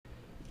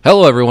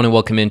Hello, everyone, and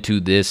welcome into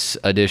this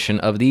edition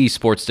of the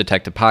Sports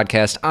Detective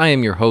Podcast. I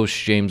am your host,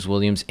 James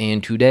Williams,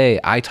 and today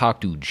I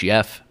talk to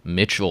Geoff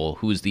Mitchell,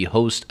 who is the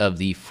host of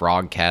the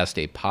Frogcast,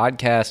 a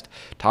podcast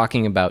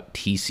talking about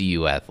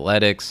TCU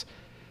Athletics.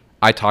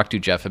 I talked to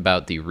Geoff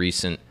about the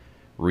recent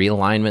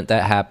realignment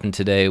that happened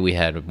today. We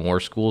had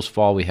more schools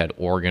fall. We had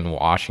Oregon,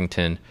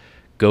 Washington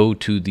go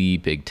to the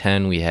Big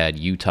Ten. We had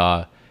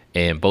Utah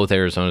and both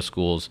Arizona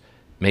schools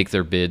make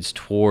their bids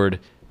toward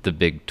the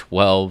Big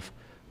 12.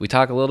 We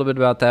talk a little bit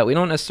about that. We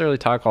don't necessarily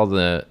talk all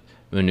the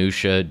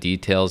minutia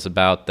details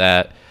about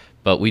that,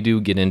 but we do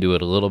get into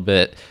it a little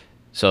bit.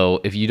 So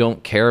if you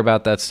don't care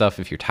about that stuff,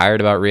 if you're tired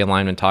about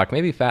realignment talk,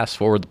 maybe fast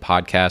forward the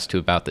podcast to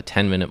about the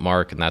 10-minute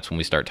mark, and that's when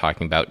we start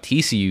talking about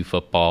TCU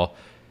football.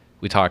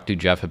 We talked to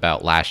Geoff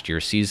about last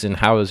year's season.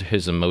 How was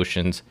his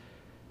emotions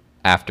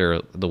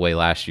after the way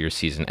last year's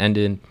season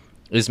ended?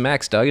 Is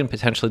Max Duggan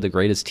potentially the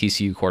greatest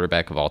TCU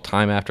quarterback of all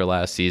time after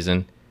last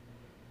season?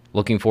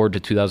 Looking forward to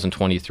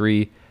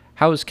 2023.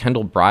 How is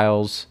Kendall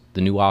Briles,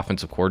 the new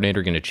offensive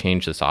coordinator, going to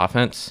change this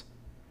offense?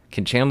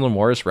 Can Chandler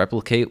Morris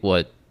replicate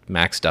what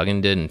Max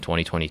Duggan did in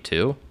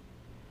 2022?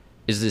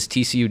 Is this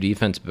TCU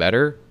defense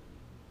better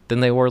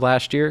than they were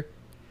last year?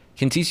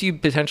 Can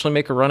TCU potentially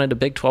make a run at a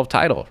Big 12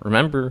 title?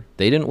 Remember,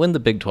 they didn't win the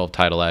Big 12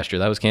 title last year.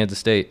 That was Kansas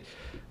State.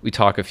 We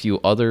talk a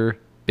few other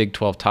Big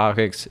 12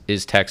 topics.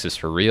 Is Texas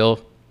for real?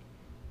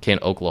 Can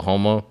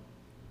Oklahoma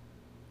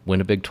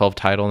win a Big 12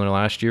 title in their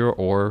last year,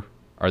 or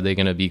are they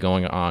going to be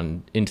going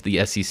on into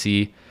the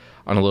SEC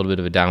on a little bit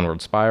of a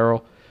downward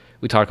spiral?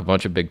 We talk a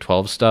bunch of Big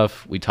 12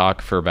 stuff. We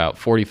talk for about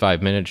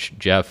 45 minutes.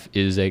 Geoff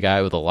is a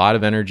guy with a lot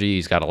of energy.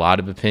 He's got a lot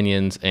of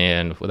opinions.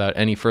 And without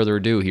any further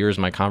ado, here's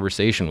my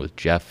conversation with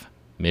Geoff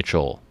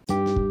Mitchell.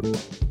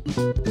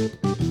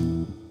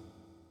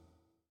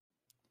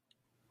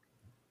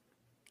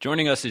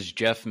 Joining us is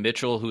Geoff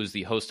Mitchell, who is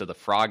the host of the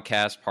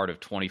Frogcast, part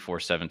of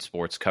 24/7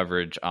 sports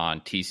coverage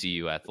on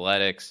TCU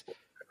Athletics.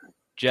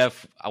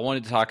 Geoff, I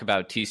wanted to talk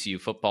about TCU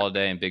football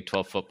today and Big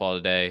 12 football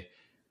today,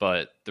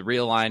 but the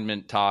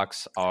realignment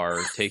talks are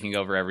taking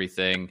over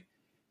everything.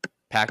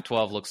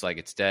 Pac-12 looks like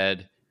it's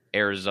dead.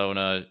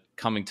 Arizona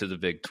coming to the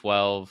Big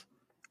 12.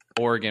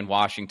 Oregon,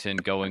 Washington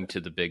going to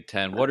the Big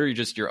 10. What are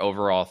just your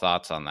overall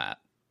thoughts on that?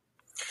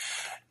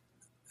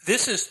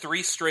 This is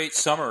 3 straight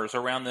summers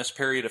around this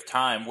period of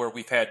time where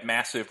we've had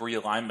massive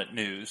realignment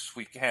news.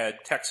 We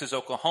had Texas,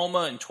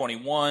 Oklahoma in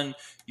 21,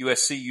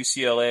 USC,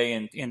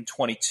 UCLA in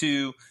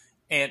 22.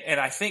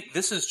 And I think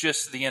this is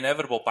just the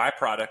inevitable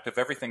byproduct of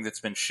everything that's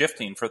been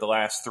shifting for the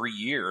last 3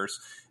 years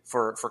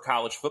for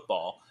college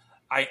football.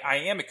 I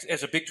am,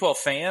 as a Big 12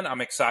 fan,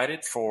 I'm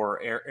excited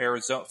for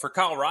Arizona, for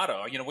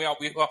Colorado. You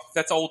know,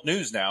 that's old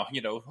news now.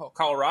 You know,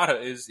 Colorado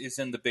is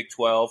in the Big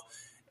 12,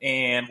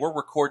 and we're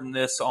recording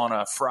this on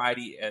a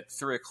Friday at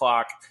 3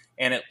 o'clock,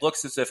 and it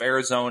looks as if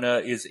Arizona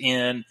is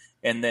in,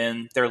 and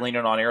then they're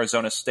leaning on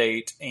Arizona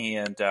State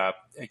and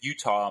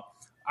Utah.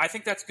 I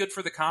think that's good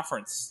for the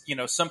conference. You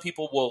know, some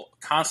people will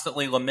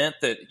constantly lament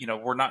that, you know,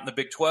 we're not in the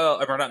Big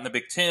 12, or we're not in the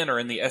Big 10 or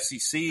in the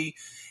SEC.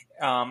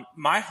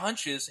 My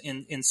hunch is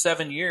in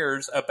 7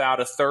 years,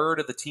 about a third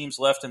of the teams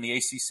left in the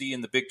ACC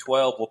and the Big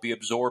 12 will be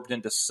absorbed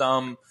into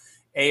some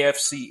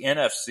AFC,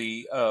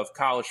 NFC of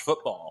college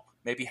football,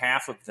 maybe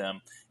half of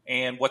them.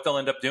 And what they'll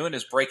end up doing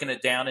is breaking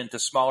it down into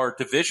smaller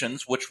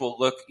divisions, which will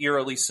look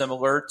eerily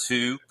similar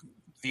to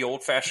the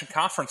old-fashioned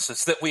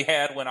conferences that we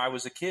had when I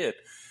was a kid.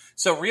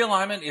 So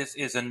realignment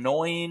is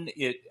annoying.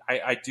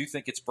 I do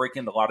think it's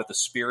breaking a lot of the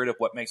spirit of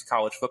what makes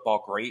college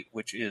football great,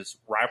 which is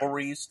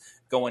rivalries.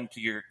 Going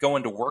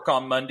to work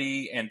on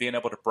Monday and being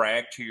able to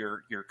brag to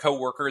your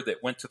coworker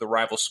that went to the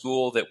rival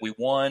school that we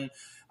won.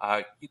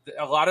 A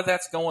lot of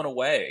that's going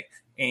away,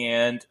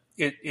 and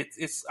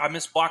it's I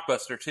miss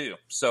Blockbuster too.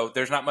 So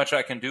there's not much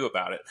I can do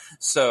about it.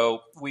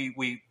 So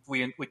we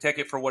take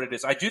it for what it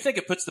is. I do think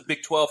it puts the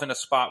Big 12 in a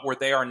spot where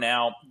they are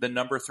now the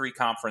number 3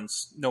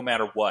 conference, no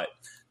matter what.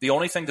 The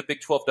only thing the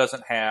Big 12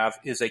 doesn't have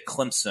is a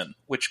Clemson,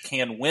 which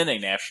can win a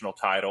national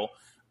title.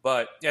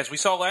 But as we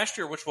saw last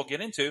year, which we'll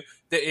get into,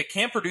 it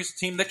can produce a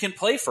team that can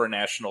play for a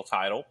national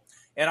title.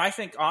 And I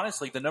think,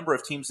 honestly, the number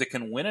of teams that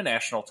can win a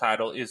national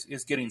title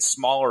is getting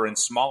smaller and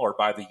smaller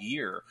by the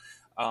year.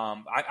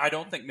 I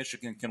don't think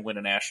Michigan can win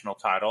a national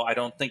title. I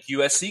don't think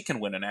USC can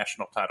win a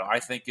national title. I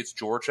think it's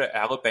Georgia,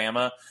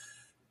 Alabama,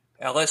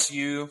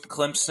 LSU,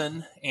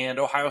 Clemson, and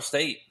Ohio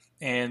State.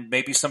 And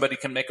maybe somebody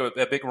can make a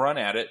big run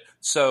at it.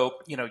 So,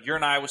 you know, you're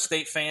an Iowa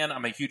State fan.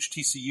 I'm a huge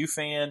TCU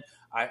fan.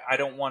 I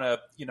don't want to,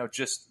 you know,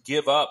 just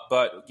give up.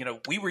 But, you know,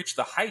 we reached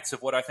the heights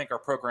of what I think our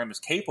program is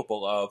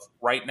capable of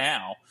right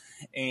now.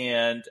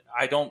 And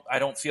I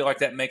don't feel like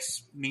that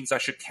means I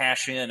should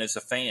cash in as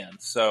a fan.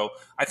 So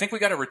I think we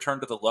got to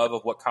return to the love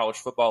of what college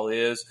football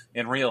is.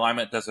 And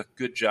realignment does a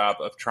good job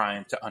of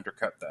trying to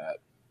undercut that.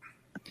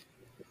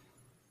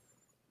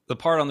 The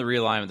part on the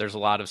realignment, there's a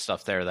lot of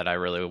stuff there that I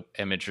really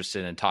am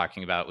interested in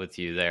talking about with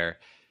you there.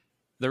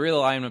 The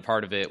realignment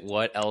part of it,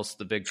 what else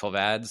the Big 12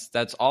 adds,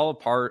 that's all a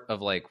part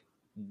of like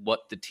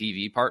what the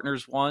TV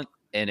partners want.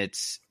 And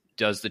it's,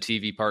 does the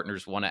TV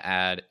partners want to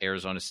add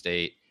Arizona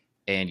State,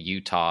 and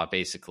Utah,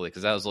 basically,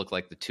 because that was look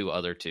like the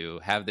other two.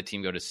 Have the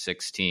team go to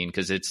 16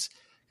 because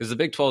the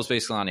Big 12 is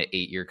basically on an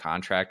 8-year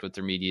contract with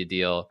their media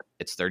deal.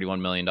 It's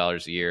 $31 million a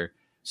year.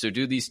 So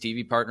do these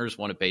TV partners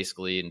want to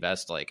basically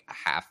invest like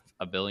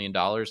 $500 million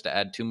to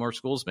add 2 more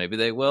schools? Maybe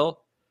they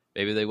will.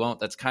 Maybe they won't.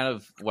 That's kind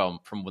of,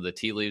 well, from the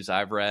tea leaves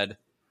I've read,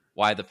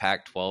 why the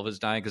Pac-12 is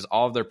dying, because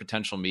all of their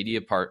potential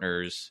media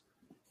partners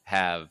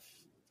have,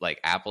 like,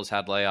 Apple's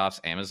had layoffs,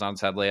 Amazon's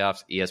had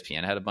layoffs,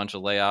 ESPN had a bunch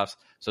of layoffs.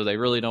 So they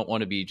really don't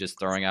want to be just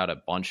throwing out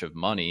a bunch of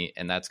money.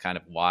 And that's kind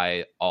of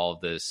why all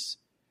of this,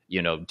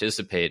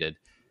 dissipated.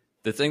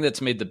 The thing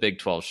that's made the Big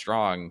 12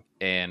 strong,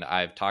 and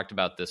I've talked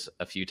about this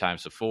a few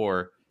times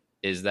before,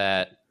 is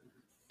that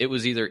it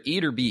was either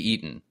eat or be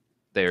eaten.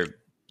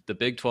 The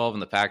Big 12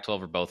 and the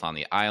Pac-12 are both on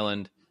the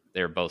island.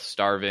 They're both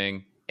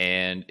starving,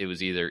 and it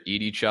was either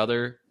eat each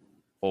other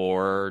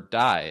or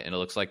die. And it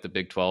looks like the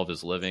Big 12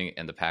 is living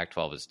and the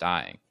Pac-12 is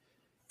dying.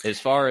 As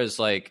far as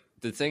like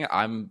the thing,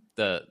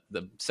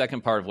 the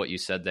second part of what you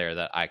said there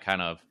that I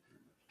kind of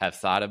have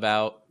thought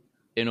about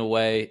in a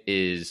way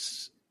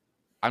is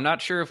I'm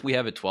not sure if we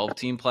have a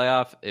 12-team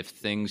playoff if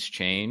things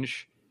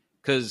change,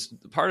 because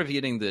part of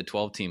getting the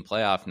 12-team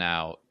playoff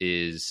now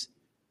is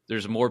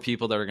there's more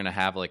people that are going to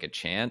have like a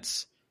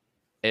chance.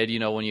 And,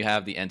 when you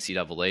have the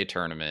NCAA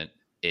tournament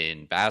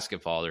in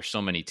basketball, there's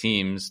so many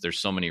teams, there's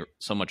so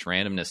much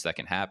randomness that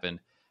can happen.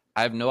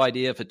 I have no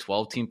idea if a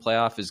 12-team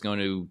playoff is going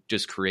to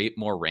just create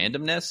more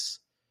randomness,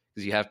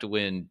 because you have to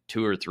win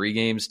 2 or 3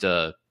 games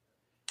to,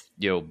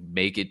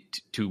 make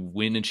it to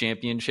win a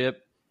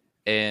championship.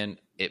 And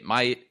it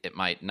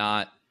might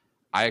not.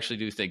 I actually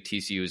do think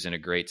TCU is in a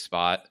great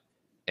spot.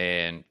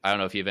 And I don't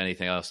know if you have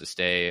anything else to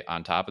stay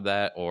on top of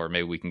that, or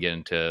maybe we can get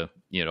into,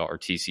 our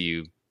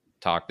TCU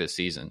talk this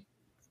season.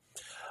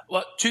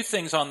 Well, 2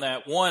 things on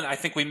that. One, I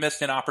think we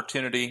missed an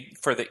opportunity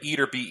for the eat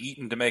or be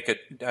eaten to make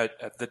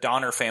the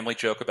Donner family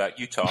joke about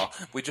Utah.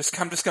 I'm just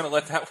going to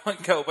let that one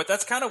go. But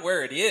that's kind of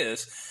where it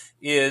is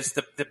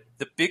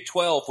the Big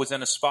 12 was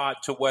in a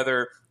spot to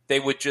whether they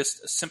would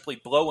just simply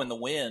blow in the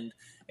wind.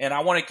 And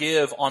I want to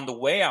give, on the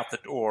way out the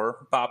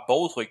door, Bob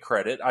Bowlesley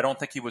credit. I don't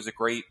think he was a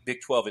great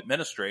Big 12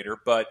 administrator,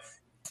 but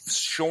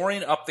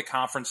shoring up the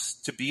conference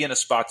to be in a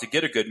spot to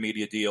get a good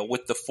media deal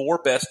with the 4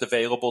 best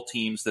available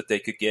teams that they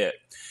could get.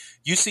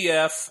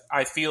 UCF,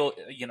 I feel,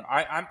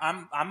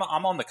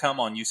 I'm on the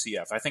come on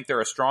UCF. I think they're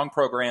a strong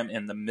program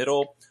in the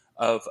middle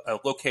of a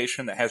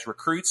location that has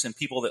recruits and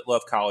people that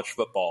love college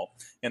football,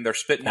 and they're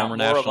spitting out more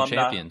national alumni.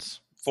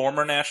 Champions.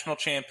 Former national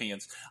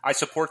champions. I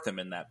support them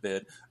in that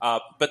bid.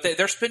 But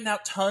they're spitting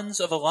out tons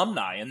of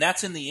alumni, and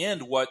that's in the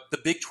end what the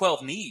Big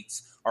 12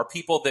 needs, are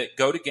people that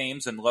go to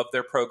games and love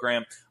their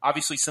program.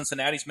 Obviously,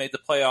 Cincinnati's made the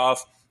playoff.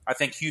 I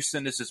think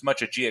Houston is as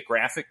much a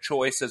geographic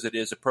choice as it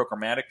is a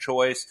programmatic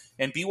choice.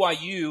 And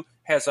BYU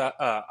has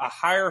a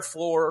higher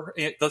floor.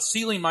 The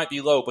ceiling might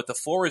be low, but the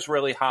floor is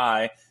really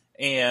high.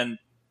 And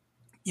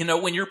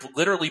when you're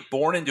literally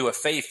born into a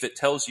faith that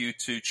tells you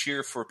to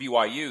cheer for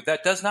BYU,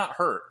 that does not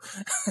hurt.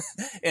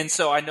 And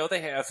so I know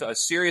they have a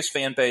serious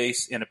fan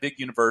base in a big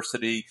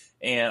university,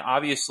 and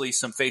obviously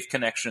some faith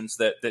connections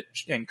that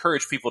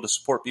encourage people to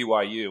support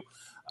BYU.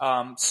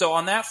 So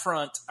on that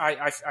front,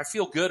 I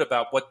feel good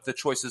about what the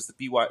choices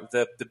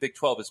the Big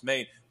 12 has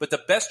made. But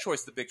the best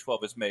choice the Big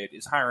 12 has made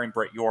is hiring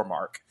Brett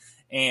Yormark.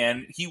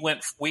 And we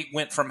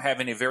went from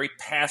having a very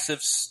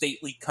passive,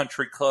 stately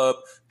country club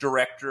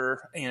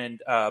director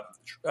and of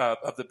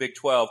the Big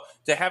 12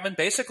 to having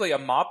basically a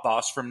mob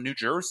boss from New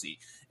Jersey.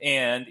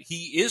 And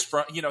he is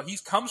from, he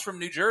comes from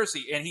New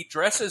Jersey, and he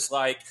dresses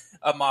like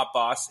a mob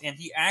boss, and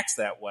he acts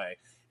that way.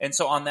 And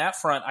so on that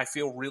front, I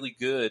feel really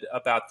good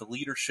about the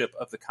leadership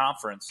of the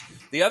conference.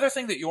 The other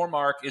thing that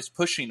Yormark is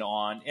pushing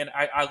on, and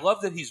I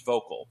love that he's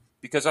vocal,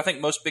 because I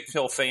think most Big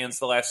 12 fans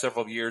the last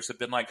several years have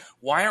been like,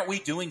 why aren't we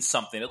doing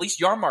something? At least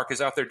Yormark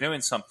is out there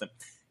doing something.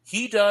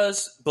 He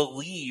does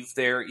believe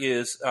there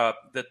is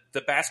that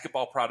the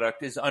basketball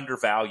product is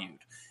undervalued.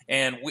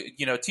 And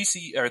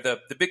TCU, or the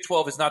Big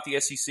 12 is not the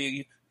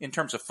SEC in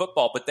terms of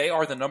football, but they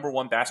are the number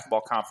 1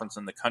 basketball conference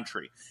in the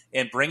country.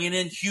 And bringing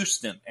in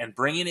Houston and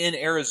bringing in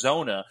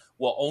Arizona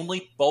will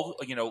only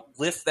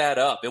lift that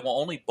up. It will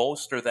only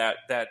bolster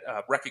that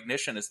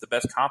recognition as the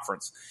best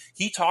conference.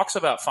 He talks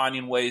about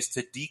finding ways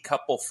to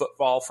decouple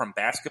football from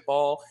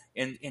basketball.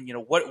 And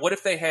what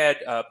if they had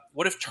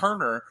what if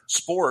Turner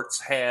Sports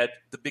had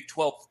the Big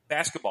 12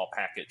 basketball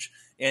package,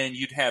 and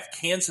you'd have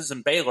Kansas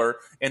and Baylor,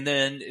 and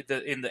then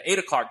in the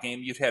 8:00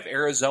 game you'd have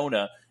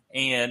Arizona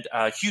and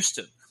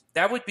Houston.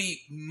 That would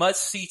be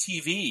must-see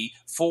TV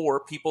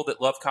for people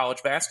that love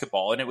college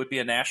basketball, and it would be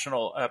a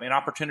national an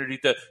opportunity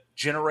to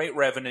generate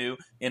revenue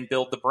and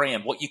build the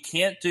brand. What you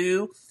can't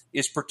do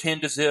is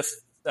pretend as if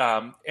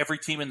every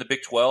team in the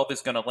Big 12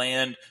 is going to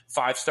land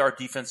 5-star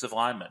defensive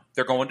linemen.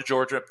 They're going to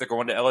Georgia, they're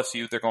going to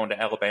LSU, they're going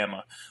to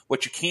Alabama.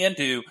 What you can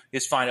do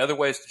is find other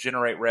ways to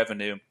generate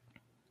revenue.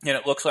 And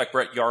it looks like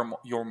Brett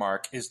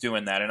Yormark is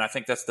doing that, and I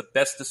think that's the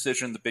best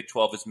decision the Big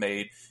 12 has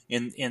made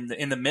in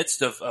the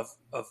midst of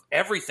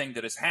everything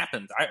that has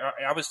happened.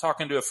 I was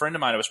talking to a friend of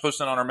mine. I was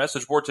posting on our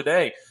message board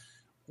today.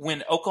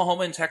 when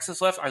Oklahoma and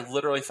Texas left, I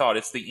literally thought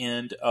it's the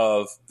end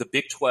of the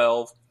Big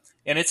 12,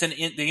 and it's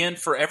the end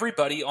for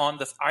everybody on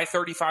the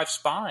I-35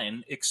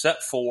 spine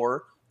except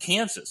for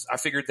Kansas. I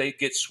figured they'd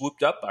get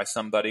swooped up by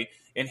somebody,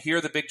 and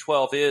here the Big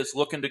 12 is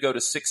looking to go to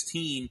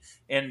 16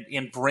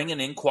 and bringing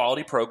in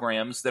quality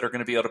programs that are going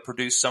to be able to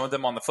produce some of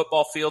them on the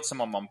football field, some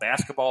of them on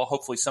basketball,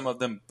 hopefully some of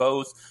them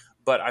both.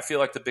 But I feel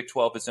like the Big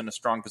 12 is in a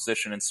strong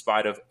position in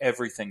spite of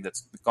everything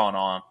that's gone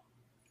on.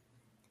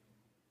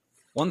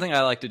 One thing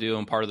I like to do,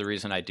 and part of the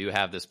reason I do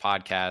have this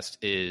podcast,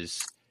 is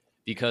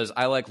because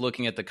I like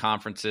looking at the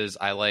conferences.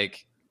 I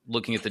like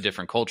looking at the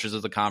different cultures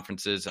of the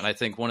conferences. And I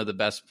think one of the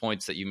best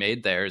points that you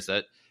made there is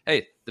that,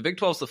 hey, the Big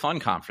 12 is the fun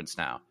conference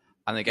now.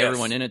 I think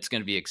everyone in it's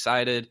going to be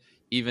excited.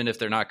 Even if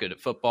they're not good at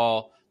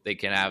football, they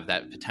can have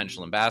that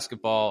potential in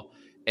basketball.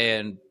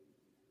 And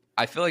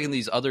I feel like in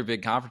these other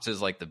big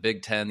conferences like the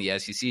Big Ten, the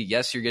SEC,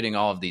 yes, you're getting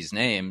all of these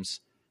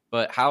names,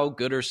 but how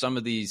good are some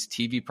of these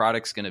TV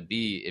products going to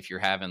be if you're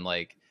having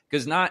like,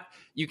 because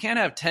you can't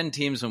have 10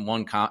 teams in in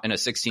a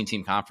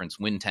 16-team conference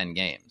win 10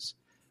 games.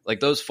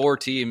 Like those 4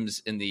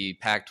 teams in the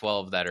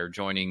Pac-12 that are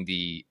joining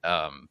the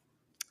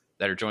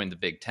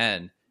Big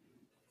Ten,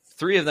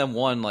 3 of them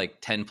won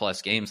like 10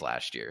 plus games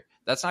last year.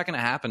 That's not going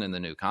to happen in the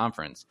new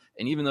conference.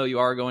 And even though you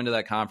are going to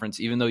that conference,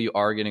 even though you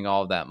are getting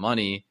all of that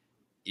money,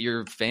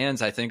 your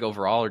fans, I think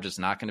overall, are just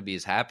not going to be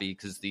as happy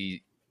because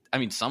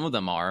some of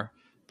them are,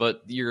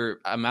 but your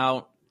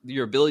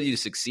ability to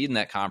succeed in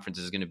that conference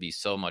is going to be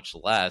so much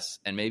less.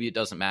 And maybe it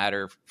doesn't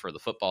matter for the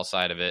football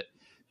side of it,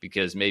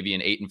 because maybe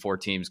an 8-4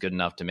 team is good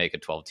enough to make a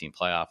 12-team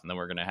playoff. And then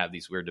we're going to have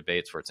these weird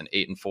debates where it's an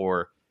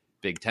 8-4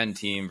 Big Ten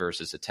team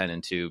versus a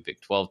 10-2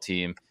 Big 12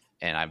 team.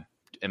 And I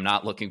am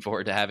not looking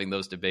forward to having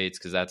those debates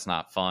because that's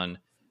not fun.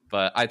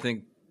 But I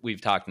think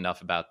we've talked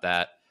enough about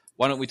that.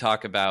 Why don't we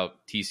talk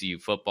about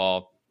TCU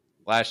football?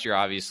 Last year,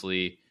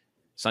 obviously,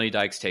 Sonny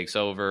Dykes takes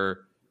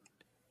over,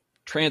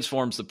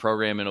 transforms the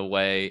program in a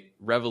way,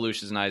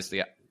 revolutionizes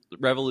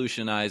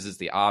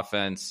the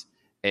offense,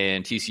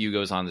 and TCU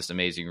goes on this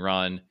amazing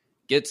run,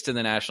 gets to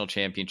the national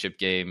championship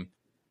game.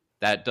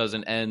 That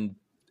doesn't end.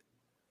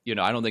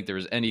 I don't think there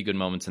was any good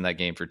moments in that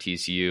game for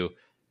TCU.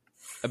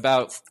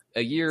 About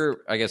a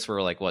year, I guess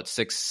we're like,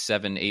 6,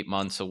 7, 8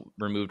 months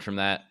removed from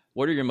that.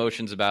 What are your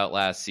emotions about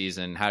last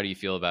season? How do you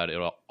feel about it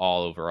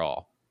all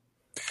overall?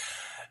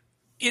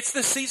 It's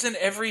the season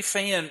every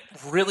fan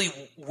really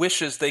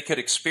wishes they could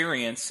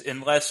experience,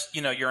 unless,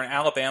 you're an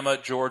Alabama,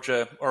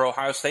 Georgia, or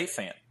Ohio State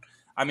fan.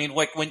 I mean,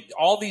 like when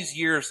all these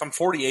years, I'm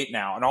 48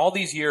 now, and all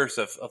these years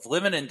of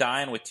living and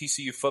dying with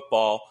TCU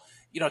football,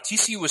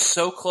 TCU was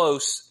so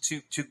close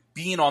to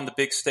being on the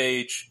big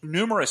stage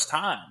numerous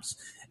times.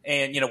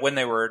 And, when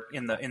they were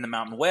in the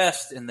Mountain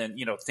West, and then,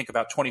 think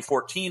about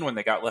 2014 when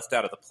they got left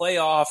out of the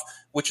playoff,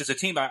 which is a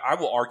team I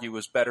will argue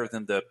was better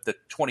than the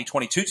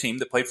 2022 team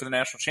that played for the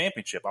national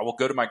championship. I will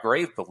go to my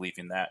grave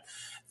believing that.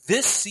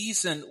 This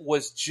season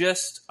was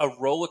just a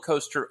roller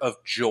coaster of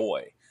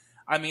joy.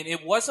 I mean,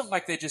 it wasn't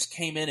like they just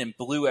came in and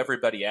blew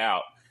everybody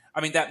out.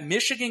 I mean, that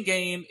Michigan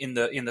game in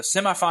the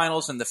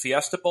semifinals in the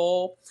Fiesta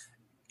Bowl,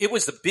 it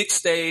was the big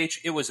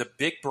stage. It was a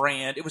big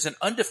brand. It was an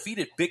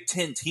undefeated Big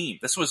Ten team.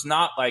 This was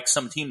not like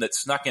some team that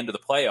snuck into the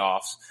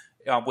playoffs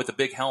with a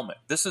big helmet.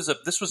 This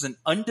was an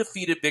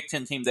undefeated Big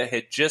Ten team that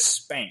had just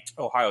spanked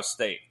Ohio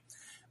State.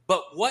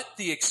 But what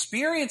the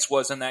experience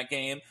was in that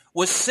game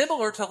was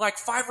similar to like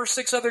 5 or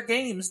 6 other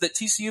games that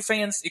TCU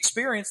fans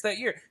experienced that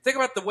year. Think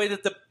about the way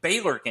that the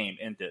Baylor game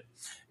ended.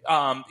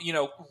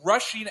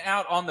 Rushing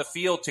out on the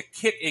field to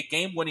kick a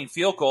game-winning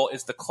field goal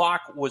as the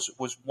clock was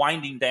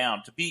winding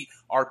down to be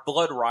our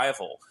blood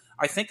rival.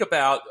 I think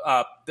about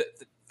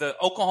the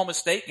Oklahoma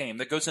State game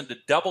that goes into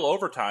double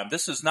overtime.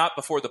 This is not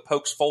before the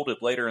Pokes folded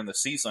later in the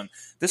season.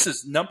 This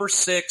is number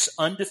 6,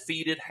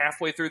 undefeated,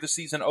 halfway through the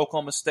season,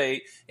 Oklahoma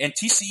State. And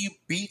TCU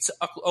beats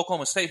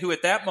Oklahoma State, who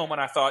at that moment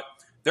I thought,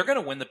 they're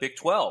going to win the Big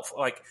 12.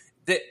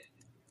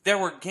 There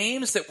were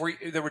games that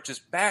were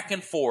just back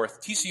and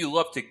forth. TCU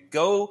loved to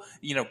go,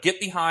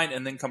 get behind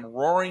and then come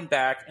roaring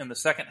back in the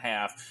second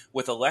half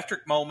with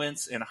electric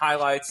moments and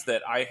highlights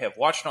that I have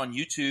watched on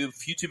YouTube a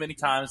few too many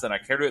times than I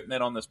care to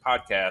admit on this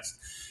podcast.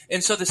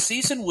 And so the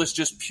season was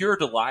just pure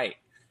delight.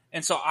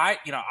 And so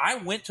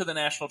I went to the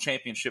national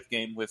championship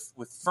game with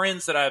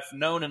friends that I've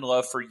known and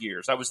loved for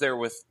years. I was there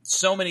with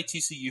so many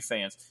TCU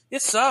fans.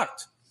 It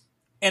sucked.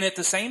 And at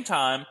the same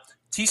time,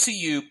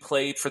 TCU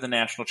played for the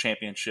national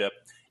championship.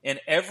 And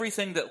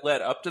everything that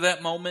led up to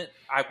that moment,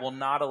 I will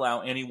not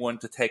allow anyone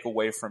to take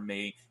away from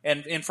me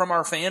and from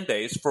our fan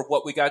base for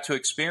what we got to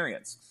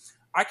experience.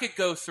 I could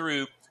go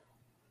through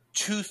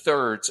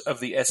 2/3 of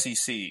the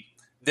SEC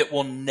that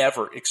will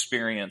never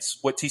experience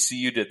what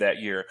TCU did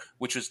that year,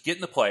 which was get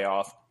in the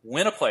playoff,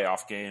 win a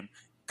playoff game,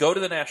 go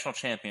to the national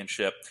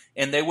championship,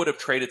 and they would have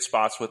traded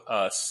spots with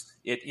us.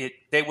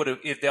 They would have,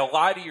 if they'll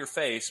lie to your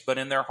face, but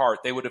in their heart,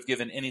 they would have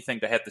given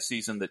anything to have the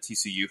season that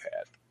TCU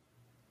had.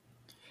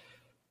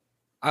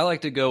 I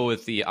like to go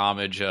with the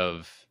homage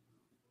of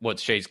what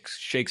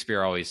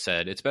Shakespeare always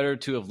said. It's better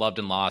to have loved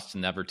and lost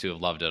than never to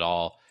have loved at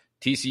all.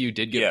 TCU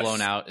did get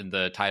blown out in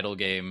the title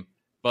game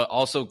But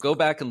also go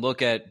back and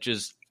look at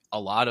just a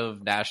lot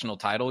of national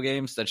title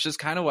games. That's just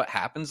kind of what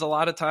happens a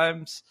lot of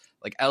times.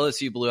 Like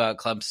LSU blew out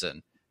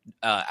Clemson.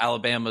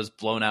 Alabama's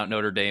blown out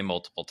Notre Dame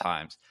multiple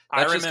times.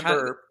 That's I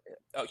remember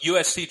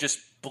USC just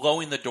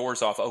blowing the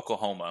doors off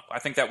Oklahoma. I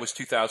think that was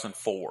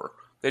 2004.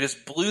 They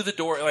just blew the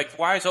door. Like,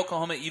 why is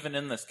Oklahoma even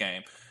in this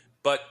game?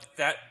 But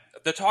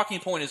the talking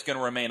point is going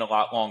to remain a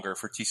lot longer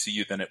for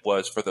TCU than it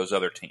was for those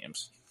other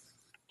teams.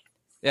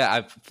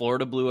 Yeah,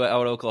 Florida blew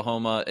out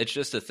Oklahoma. It's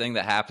just a thing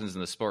that happens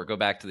in the sport. Go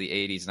back to the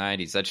 80s,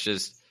 90s.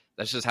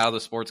 That's just how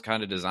the sport's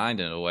kind of designed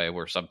in a way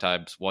where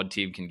sometimes one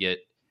team can get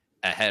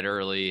ahead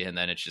early and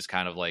then it's just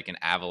kind of like an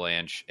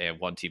avalanche and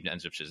one team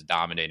ends up just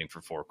dominating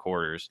for 4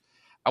 quarters.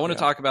 I want to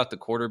talk about the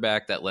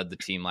quarterback that led the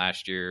team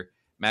last year,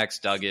 Max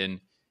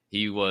Duggan.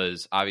 He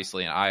was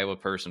obviously an Iowa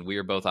person. We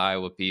are both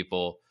Iowa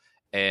people.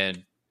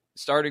 And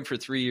starting for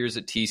 3 years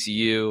at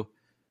TCU,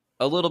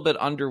 a little bit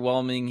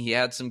underwhelming. He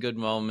had some good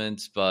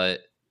moments, but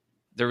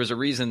there was a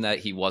reason that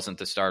he wasn't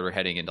the starter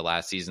heading into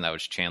last season. That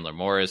was Chandler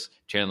Morris.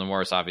 Chandler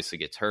Morris obviously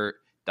gets hurt.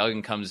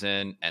 Duggan comes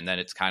in, and then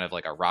it's kind of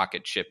like a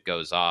rocket ship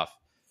goes off.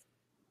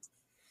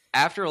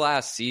 After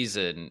last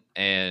season,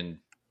 and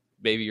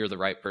maybe you're the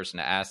right person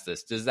to ask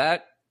this, does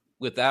that,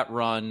 with that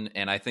run,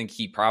 and I think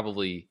he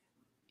probably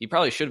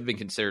should have been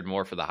considered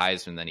more for the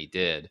Heisman than he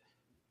did,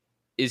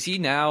 is he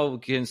now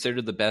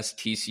considered the best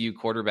TCU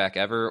quarterback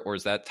ever, or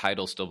does that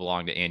title still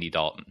belong to Andy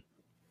Dalton?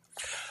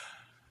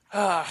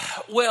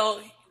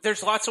 Well,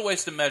 there's lots of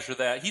ways to measure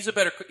that. He's a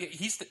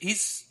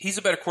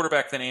better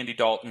quarterback than Andy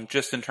Dalton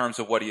just in terms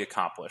of what he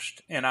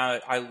accomplished. And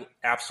I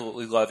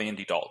absolutely love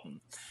Andy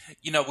Dalton.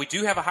 You know, we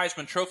do have a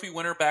Heisman Trophy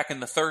winner back in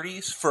the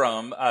 30s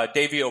from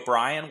Davey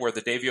O'Brien, where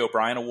the Davey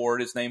O'Brien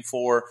Award is named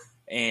for.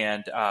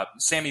 And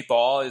Sammy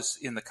Baugh is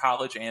in the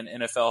college and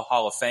NFL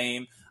Hall of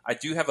Fame. I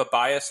do have a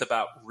bias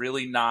about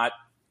really not,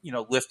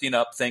 lifting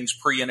up things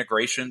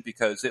pre-integration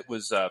because it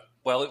was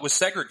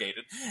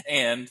segregated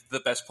and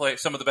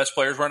some of the best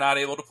players were not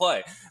able to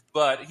play.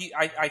 But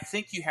I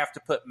think you have to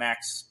put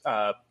Max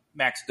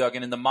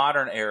Duggan in the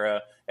modern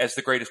era as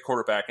the greatest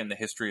quarterback in the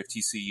history of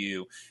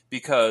TCU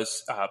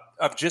because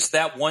of just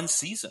that one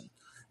season.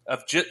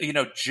 Of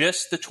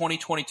just the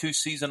 2022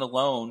 season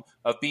alone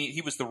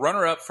he was the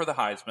runner-up for the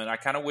Heisman. I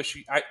kind of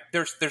wish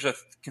there's a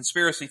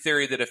conspiracy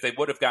theory that if they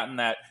would have gotten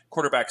that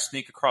quarterback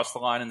sneak across the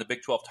line in the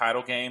Big 12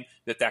 title game,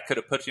 that could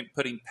have put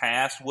him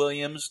past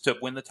Williams to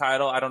win the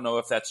title. I don't know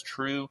if that's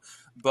true,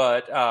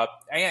 but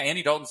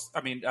Andy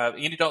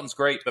Dalton's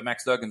great, but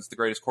Max Duggan's the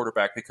greatest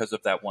quarterback because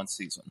of that one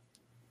season.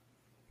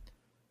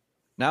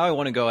 Now I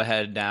want to go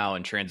ahead now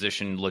and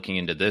transition looking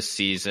into this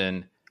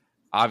season.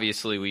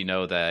 Obviously, we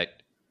know that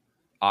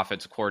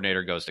offensive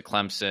coordinator goes to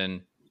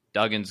Clemson.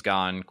 Duggan's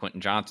gone. Quentin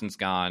Johnston's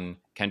gone.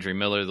 Kendry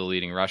Miller, the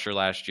leading rusher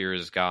last year,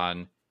 is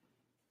gone.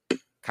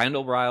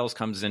 Kendall Briles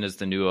comes in as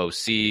the new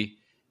OC.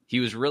 He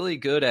was really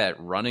good at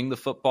running the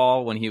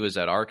football when he was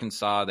at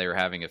Arkansas. They were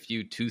having a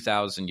few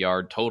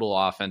 2,000-yard total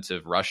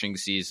offensive rushing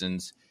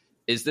seasons.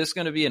 Is this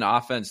going to be an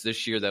offense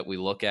this year that we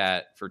look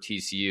at for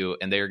TCU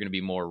and they are going to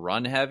be more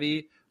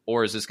run-heavy,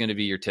 or is this going to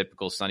be your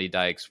typical Sonny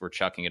Dykes, we're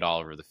chucking it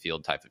all over the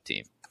field type of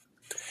team?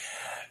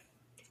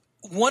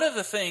 One of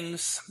the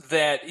things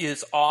that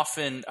is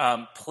often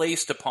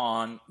placed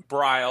upon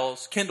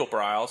Kendall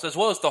Briles, as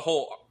well as the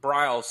whole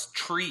Briles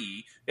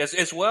tree,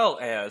 as well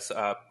as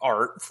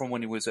Art from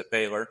when he was at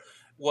Baylor,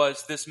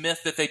 was this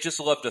myth that they just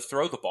love to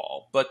throw the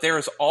ball. But there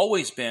has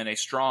always been a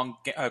strong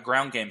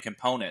ground game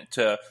component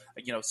to,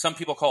 some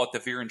people call it the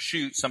veer and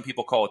shoot, some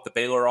people call it the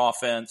Baylor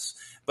offense,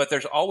 but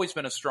there's always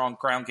been a strong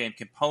ground game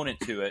component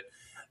to it.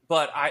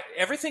 But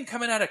everything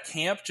coming out of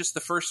camp, just the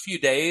first few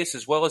days,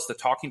 as well as the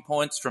talking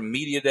points from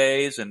media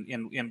days and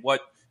what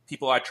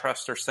people I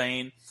trust are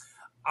saying,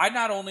 I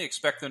not only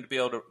expect them to be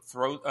able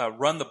to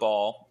run the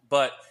ball,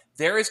 but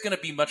there is going to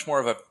be much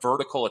more of a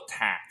vertical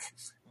attack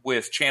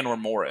with Chandler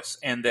Morris,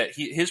 and that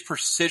his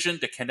precision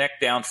to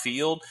connect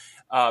downfield,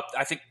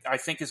 I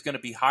think is going to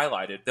be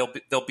highlighted.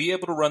 They'll be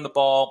able to run the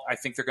ball. I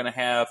think they're going to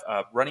have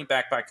a running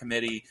back by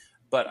committee.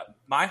 But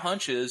my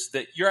hunch is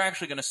that you're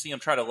actually going to see them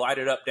try to light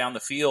it up down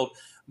the field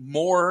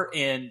more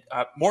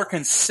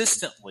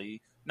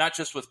consistently, not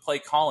just with play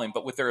calling,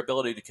 but with their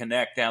ability to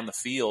connect down the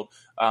field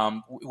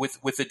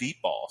with the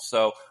deep ball.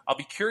 So I'll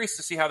be curious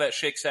to see how that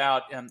shakes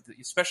out,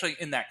 especially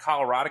in that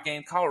Colorado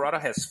game. Colorado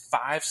has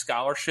 5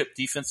 scholarship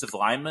defensive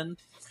linemen.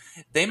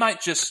 They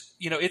might just,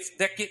 it's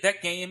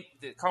that game.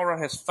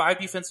 Colorado has 5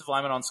 defensive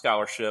linemen on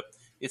scholarship.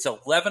 It's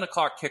 11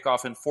 o'clock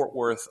kickoff in Fort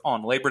Worth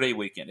on Labor Day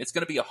weekend. It's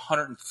going to be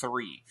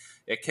 103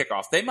 at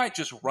kickoff. They might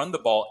just run the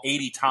ball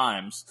 80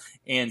 times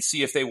and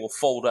see if they will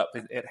fold up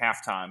at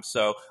halftime.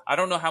 So I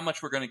don't know how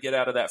much we're going to get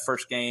out of that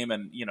first game.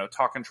 And,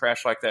 talking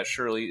trash like that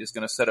surely is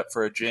going to set up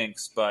for a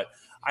jinx. But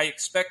I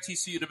expect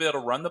TCU to be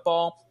able to run the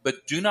ball.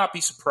 But do not be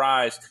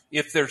surprised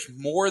if there's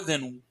more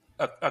than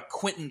a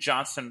Quentin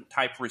Johnston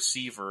type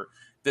receiver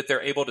that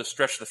they're able to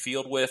stretch the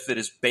field with that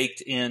is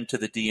baked into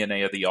the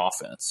DNA of the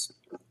offense.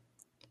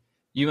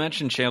 You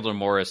mentioned Chandler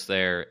Morris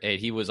there.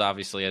 He was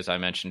obviously, as I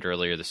mentioned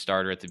earlier, the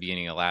starter at the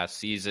beginning of last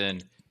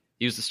season.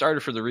 He was the starter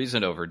for the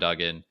reason over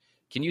Duggan.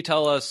 Can you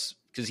tell us,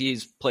 because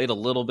he's played a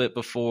little bit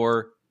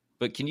before,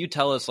 but can you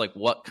tell us like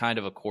what kind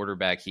of a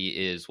quarterback he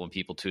is when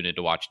people tune in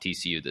to watch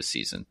TCU this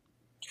season?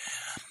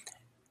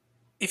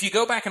 If you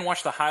go back and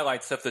watch the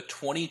highlights of the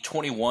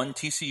 2021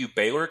 TCU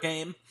Baylor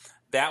game,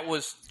 that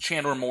was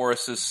Chandler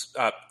Morris's.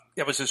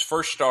 It was his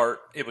first start.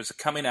 It was a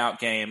coming out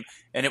game,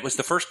 and it was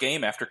the first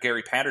game after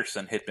Gary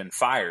Patterson had been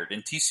fired.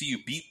 And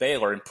TCU beat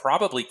Baylor and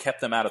probably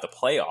kept them out of the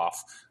playoff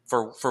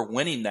for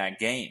winning that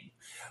game.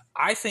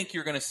 I think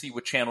you're going to see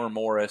with Chandler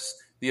Morris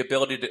the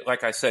ability to,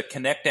 like I said,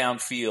 connect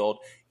downfield.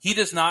 He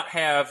does not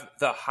have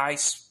the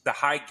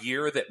high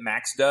gear that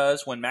Max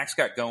does. When Max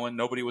got going,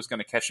 nobody was going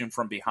to catch him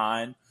from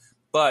behind.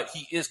 But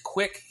he is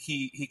quick.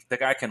 The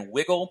guy can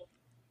wiggle.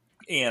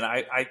 And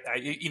I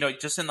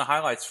just in the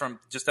highlights from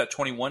just that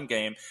 21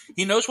 game,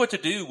 he knows what to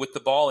do with the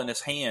ball in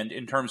his hand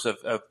in terms of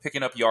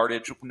picking up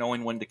yardage,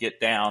 knowing when to get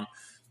down.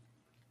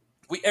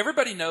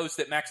 Everybody knows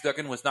that Max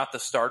Duggan was not the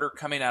starter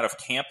coming out of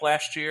camp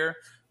last year.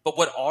 But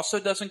what also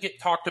doesn't get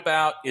talked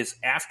about is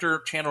after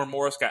Chandler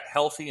Morris got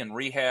healthy and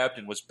rehabbed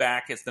and was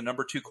back as the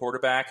number 2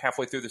 quarterback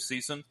halfway through the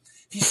season,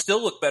 he still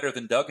looked better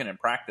than Duggan in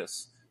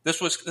practice. This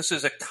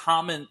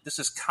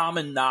is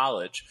common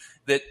knowledge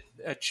that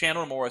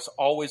Chandler Morris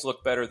always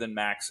looked better than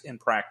Max in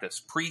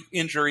practice,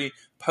 pre-injury,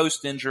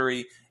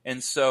 post-injury,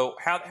 and so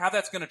how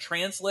that's going to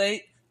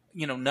translate,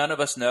 none of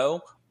us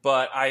know.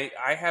 But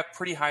I have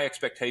pretty high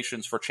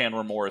expectations for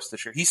Chandler Morris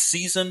this year. He's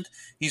seasoned.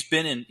 He's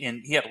been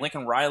he had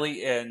Lincoln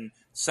Riley and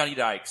Sonny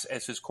Dykes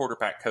as his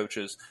quarterback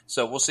coaches.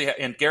 So we'll see.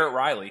 And Garrett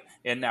Riley,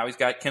 and now he's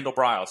got Kendall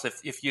Briles.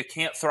 If you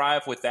can't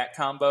thrive with that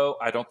combo,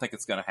 I don't think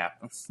it's going to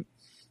happen.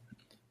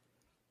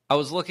 I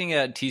was looking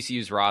at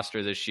TCU's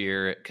roster this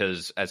year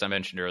because, as I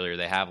mentioned earlier,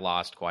 they have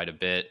lost quite a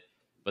bit,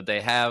 but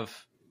they have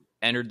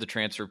entered the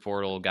transfer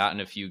portal, gotten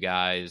a few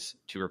guys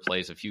to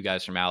replace a few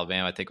guys from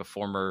Alabama. I think a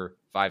former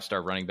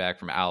 5-star running back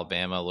from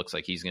Alabama looks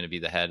like he's going to be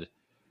the head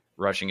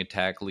rushing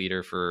attack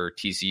leader for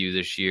TCU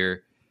this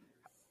year.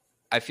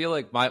 I feel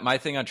like my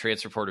thing on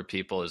transfer portal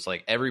people is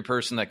like every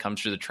person that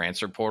comes through the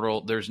transfer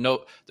portal, there's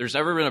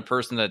never been a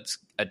person that's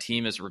a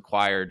team is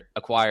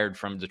acquired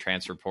from the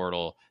transfer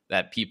portal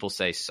that people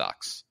say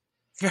sucks.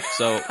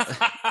 So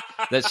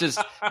that's just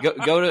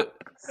go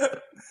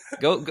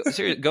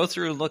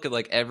through and look at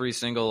like every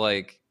single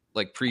like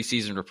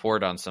preseason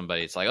report on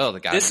somebody. It's like, oh, the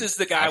guy. This is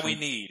the guy we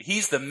need.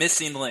 He's the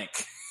missing link.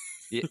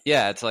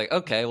 Yeah, it's like,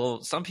 okay,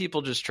 well, some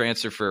people just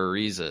transfer for a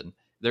reason.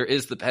 There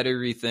is the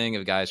pedigree thing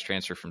of guys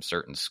transfer from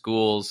certain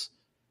schools.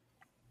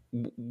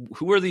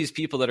 Who are these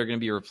people that are going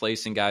to be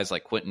replacing guys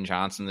like Quentin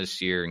Johnson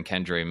this year and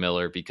Kendre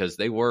Miller? Because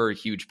they were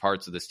huge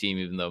parts of this team,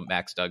 even though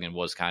Max Duggan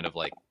was kind of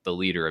like the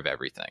leader of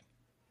everything.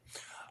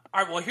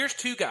 All right, well, here's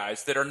 2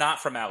 guys that are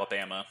not from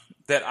Alabama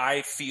that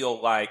I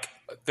feel like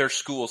their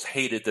schools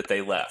hated that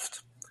they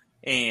left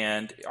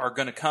and are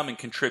going to come and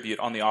contribute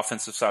on the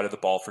offensive side of the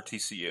ball for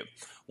TCU.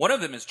 One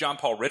of them is John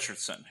Paul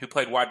Richardson, who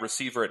played wide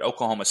receiver at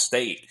Oklahoma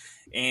State.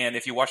 And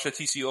if you watch the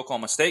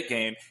TCU-Oklahoma State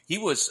game, he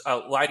was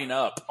lighting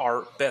up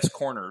our best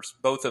corners,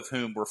 both of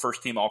whom were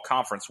first-team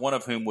all-conference, one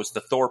of whom was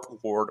the Thorpe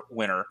Award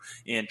winner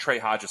in Trey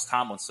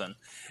Hodges-Tomlinson.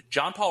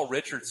 John Paul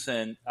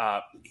Richardson,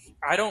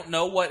 I don't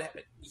know what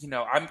 –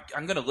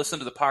 I'm going to listen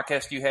to the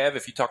podcast you have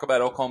if you talk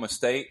about Oklahoma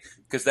State,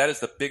 because that is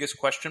the biggest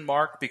question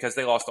mark because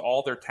they lost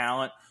all their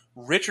talent.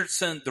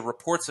 Richardson, the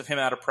reports of him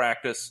out of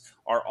practice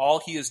are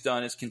all he has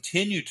done is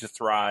continue to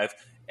thrive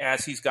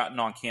as he's gotten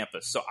on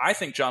campus. So I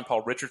think John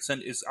Paul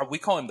Richardson we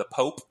call him the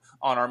Pope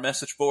on our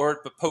message board,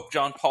 but Pope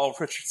John Paul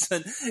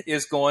Richardson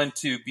is going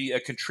to be a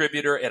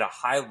contributor at a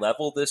high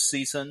level this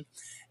season.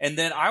 And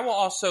then I will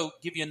also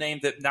give you a name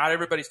that not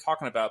everybody's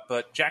talking about,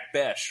 but Jack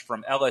Besh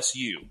from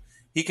LSU.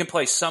 He can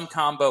play some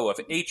combo of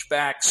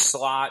H-back,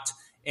 slot,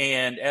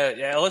 and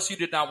LSU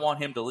did not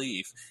want him to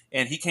leave.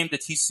 And he came to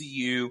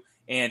TCU,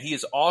 and he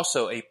is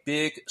also a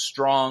big,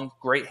 strong,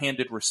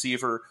 great-handed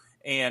receiver.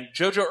 And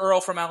JoJo Earl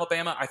from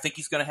Alabama, I think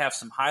he's going to have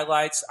some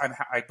highlights.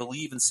 I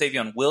believe in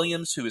Savion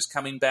Williams, who is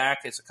coming back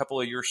as a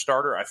couple-of-year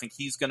starter. I think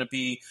he's going to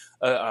be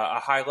a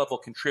high-level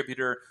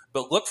contributor.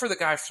 But look for the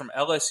guys from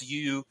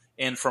LSU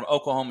and from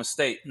Oklahoma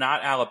State,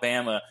 not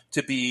Alabama,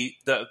 to be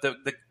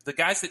the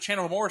guys that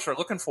Chandler Morris are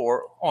looking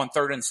for on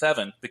 3rd and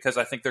 7, because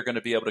I think they're going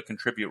to be able to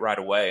contribute right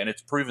away. And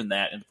it's proven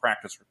that in the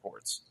practice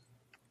reports.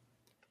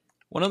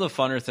 One of the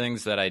funner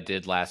things that I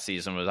did last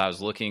season was I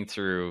was looking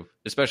through,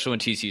 especially when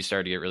TCU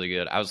started to get really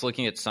good, I was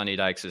looking at Sonny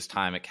Dykes'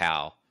 time at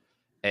Cal.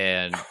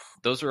 And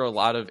those are a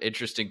lot of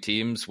interesting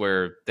teams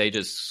where they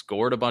just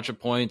scored a bunch of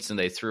points and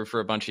they threw for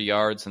a bunch of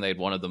yards, and they had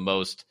one of the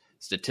most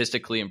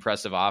statistically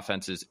impressive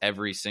offenses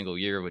every single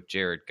year with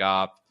Jared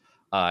Goff.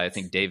 I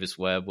think Davis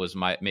Webb was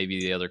maybe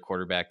the other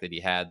quarterback that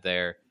he had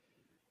there.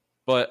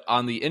 But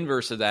on the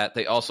inverse of that,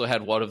 they also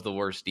had one of the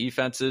worst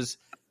defenses.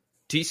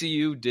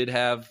 TCU did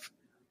have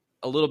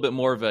a little bit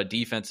more of a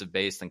defensive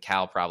base than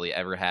Cal probably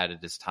ever had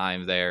at his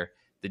time there.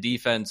 The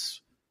defense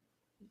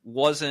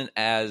wasn't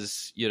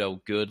as,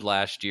 good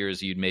last year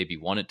as you'd maybe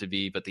want it to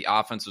be, but the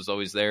offense was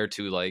always there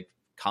to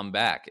come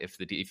back. If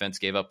the defense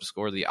gave up a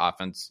score, the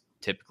offense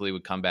typically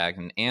would come back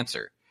and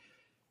answer.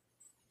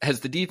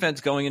 has the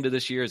defense going into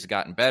this year, has it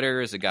gotten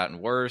better? Has it gotten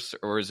worse?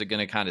 Or is it going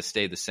to kind of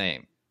stay the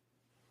same?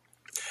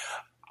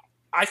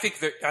 I think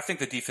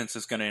the defense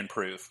is going to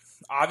improve.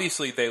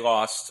 Obviously, they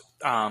lost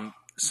Dylan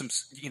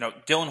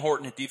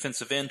Horton at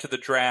defensive end to the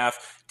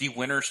draft, D.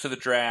 Winters to the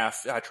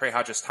draft, Trey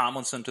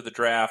Hodges-Tomlinson to the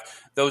draft.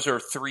 Those are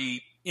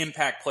 3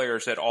 impact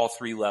players at all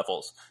 3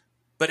 levels.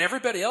 But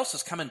everybody else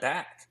is coming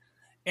back.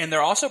 And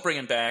they're also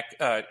bringing back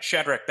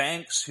Shadrack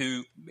Banks,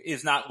 who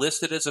is not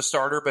listed as a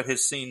starter, but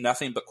has seen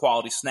nothing but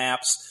quality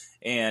snaps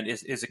and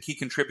is a key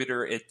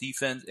contributor at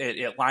defense,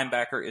 at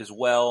linebacker as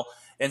well.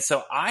 And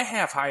so I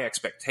have high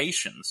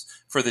expectations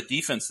for the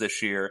defense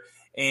this year.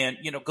 And,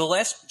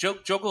 Joe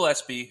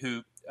Gillespie,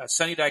 who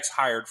Sonny Dykes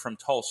hired from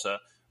Tulsa,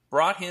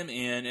 brought him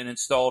in and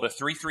installed a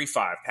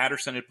 3-3-5.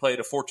 Patterson had played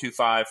a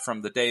 4-2-5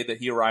 from the day that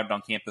he arrived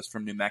on campus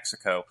from New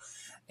Mexico.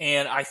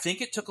 And I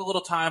think it took a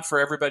little time for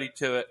everybody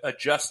to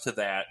adjust to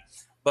that.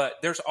 But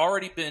there's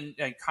already been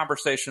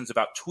conversations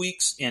about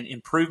tweaks and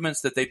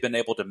improvements that they've been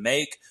able to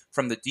make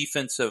from the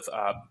defensive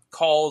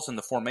calls and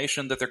the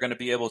formation that they're going to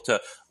be able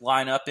to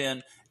line up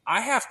in.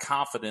 I have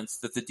confidence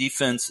that the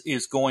defense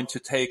is going to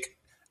take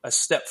a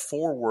step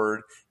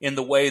forward in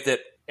the way that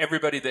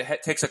everybody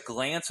that takes a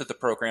glance at the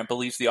program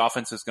believes the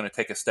offense is going to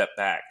take a step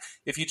back.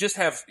 If you just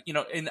have,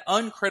 an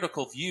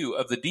uncritical view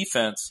of the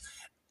defense,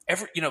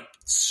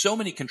 so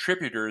many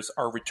contributors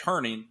are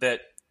returning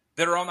that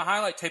are on the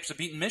highlight tapes of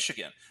beating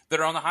Michigan, that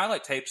are on the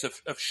highlight tapes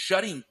of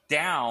shutting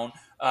down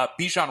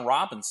Bijan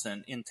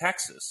Robinson in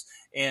Texas.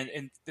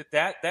 And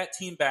that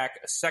team back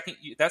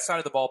that side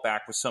of the ball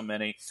back with so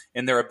many,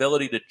 and their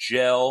ability to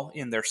gel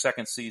in their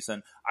second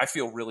season, I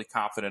feel really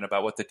confident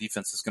about what the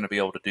defense is going to be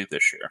able to do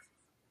this year.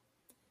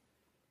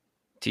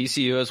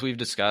 TCU, as we've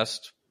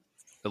discussed,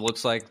 it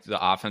looks like the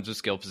offensive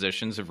skill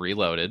positions have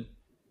reloaded.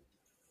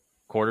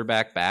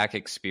 Quarterback back,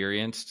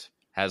 experienced,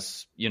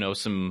 has,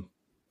 some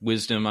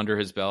wisdom under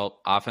his belt.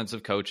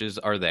 Offensive coaches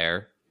are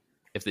there.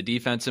 If the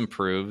defense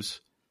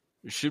improves,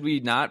 should we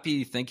not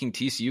be thinking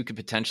TCU could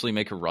potentially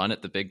make a run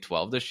at the Big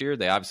 12 this year?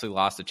 They obviously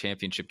lost the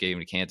championship game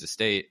to Kansas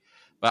State,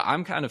 but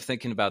I'm kind of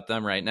thinking about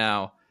them right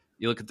now.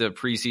 You look at the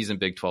preseason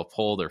Big 12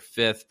 poll, they're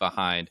 5th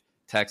behind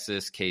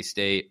Texas,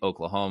 K-State,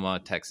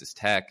 Oklahoma, Texas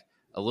Tech.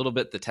 A little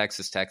bit the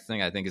Texas Tech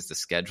thing, I think, is the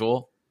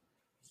schedule,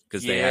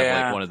 because they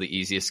have one of the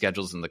easiest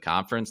schedules in the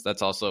conference.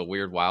 That's also a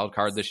weird wild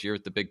card this year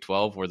with the Big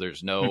 12, where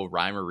there's no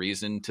rhyme or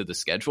reason to the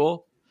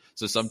schedule.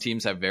 So some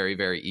teams have very,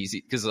 very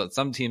easy, because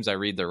some teams I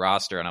read their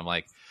roster and I'm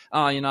like,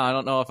 oh, I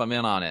don't know if I'm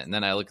in on it. And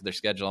then I look at their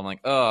schedule, I'm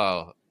like,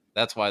 oh,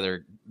 that's why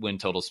their win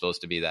total is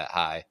supposed to be that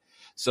high.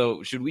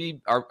 So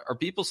are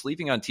people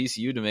sleeping on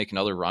TCU to make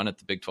another run at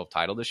the Big 12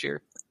 title this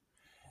year?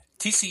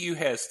 TCU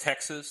has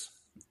Texas,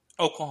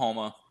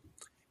 Oklahoma,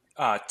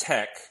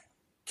 Tech,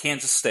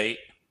 Kansas State,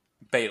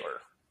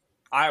 Baylor,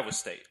 Iowa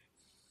State.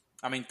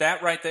 I mean,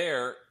 that right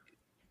there,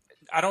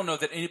 I don't know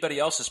that anybody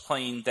else is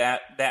playing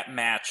that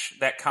match,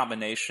 that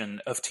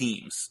combination of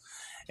teams.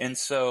 And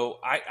so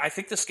I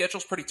think the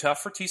schedule's pretty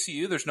tough for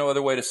TCU. There's no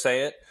other way to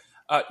say it.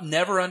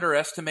 Never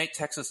underestimate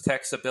Texas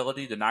Tech's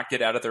ability to not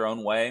get out of their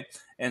own way.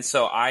 And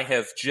so I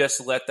have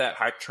just let that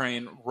hype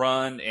train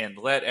run and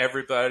let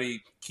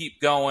everybody keep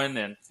going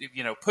and,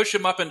 push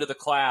them up into the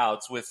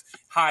clouds with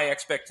high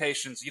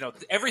expectations.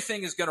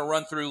 Everything is going to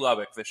run through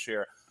Lubbock this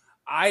year.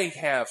 I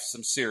have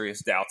some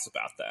serious doubts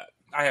about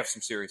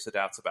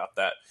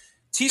that.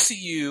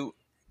 TCU,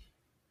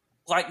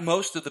 like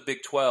most of the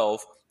Big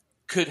 12,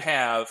 could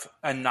have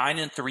a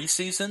 9-3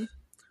 season,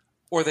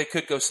 or they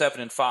could go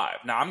 7-5.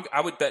 Now, I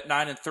would bet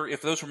 9-3.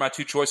 If those were my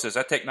two choices,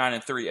 I'd take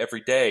 9-3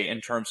 every day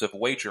in terms of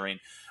wagering.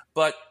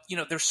 But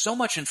there's so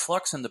much in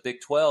flux in the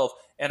Big 12,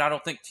 and I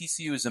don't think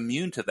TCU is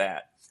immune to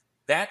that.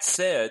 That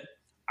said,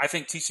 I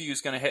think TCU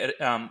is going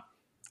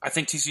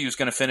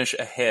to finish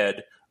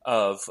ahead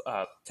of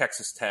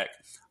Texas Tech.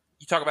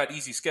 You talk about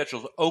easy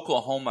schedules.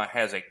 Oklahoma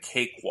has a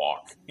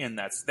cakewalk in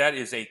that. That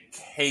is a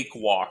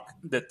cakewalk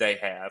that they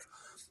have.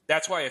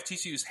 That's why if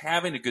TCU is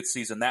having a good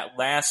season, that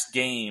last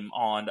game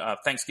on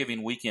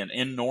Thanksgiving weekend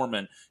in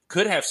Norman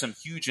could have some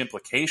huge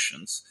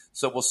implications.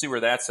 So we'll see where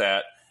that's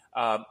at.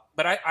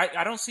 But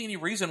I don't see any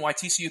reason why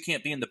TCU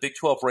can't be in the Big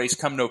 12 race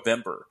come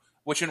November,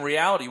 which in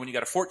reality, when you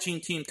got a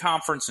 14-team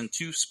conference and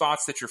 2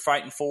 spots that you're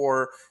fighting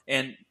for,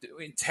 and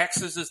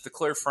Texas is the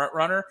clear front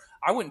runner,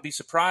 I wouldn't be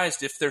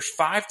surprised if there's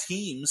 5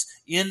 teams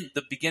in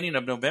the beginning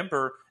of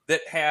November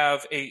that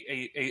have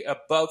a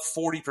above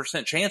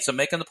 40% chance of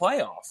making the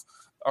playoff.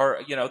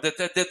 Or,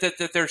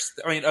 that there's,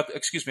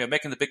 of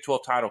making the Big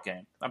 12 title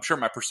game. I'm sure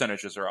my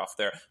percentages are off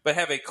there, but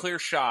have a clear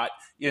shot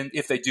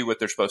if they do what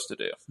they're supposed to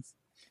do.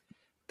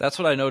 That's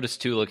what I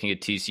noticed too, looking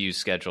at TCU's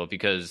schedule,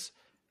 because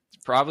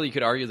probably you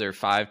could argue their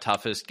 5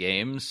 toughest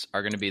games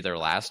are going to be their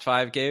last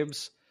 5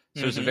 games.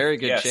 So there's a very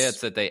good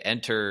chance that they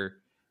enter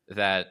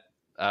that,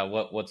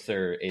 what's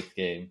their 8th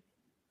game?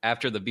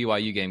 After the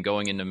BYU game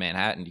going into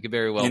Manhattan, you could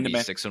very well be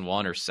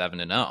 6-1 or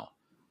 7-0.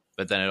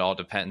 But then it all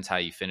depends how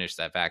you finish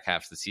that back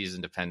half of the season,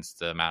 depends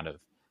the amount of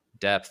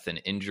depth and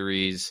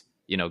injuries,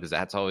 because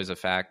that's always a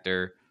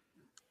factor.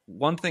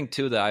 One thing,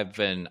 too,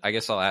 that I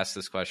guess I'll ask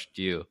this question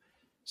to you.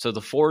 So the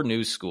 4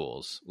 new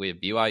schools, we have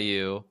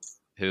BYU,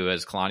 who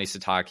has Kalani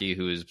Sitake,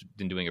 who has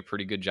been doing a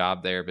pretty good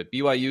job there. But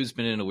BYU's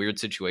been in a weird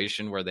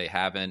situation where they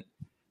haven't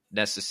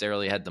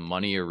necessarily had the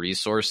money or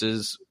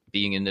resources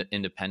being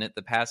independent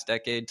the past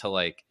decade to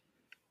like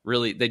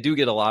really, they do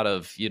get a lot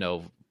of,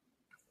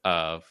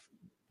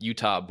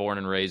 Utah born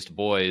and raised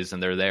boys,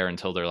 and they're there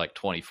until they're like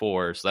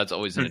 24. So that's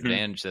always an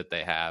advantage that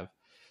they have.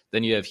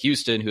 Then you have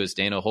Houston, who is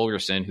Dana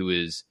Holgerson, who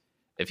is,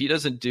 if he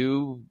doesn't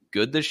do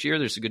good this year,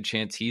 there's a good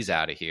chance he's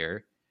out of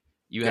here.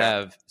 You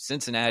have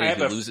Cincinnati,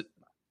 who loses.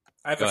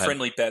 I have a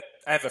friendly bet.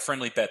 I have a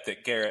friendly bet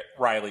that Garrett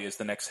Riley is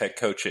the next head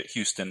coach at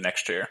Houston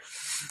next year.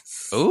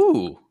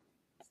 Ooh,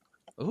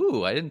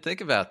 I didn't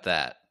think about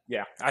that.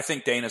 Yeah, I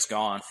think Dana's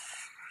gone.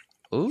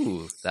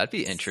 Ooh, that'd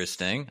be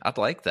interesting. I'd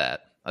like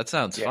that. That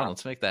sounds fun.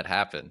 Let's make that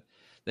happen.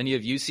 Then you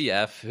have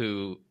UCF,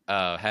 who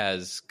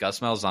has Gus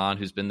Malzahn,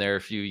 who's been there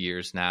a few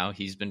years now.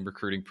 He's been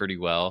recruiting pretty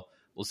well.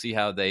 We'll see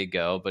how they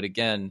go. But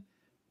again,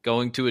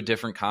 going to a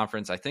different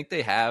conference, I think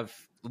they have,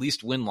 at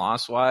least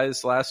win-loss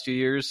wise, last 2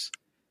 years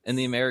in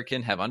the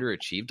American, have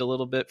underachieved a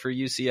little bit for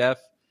UCF.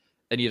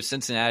 And you have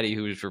Cincinnati,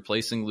 who is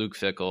replacing Luke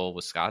Fickell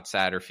with Scott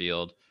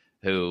Satterfield,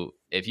 who,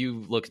 if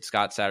you look at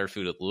Scott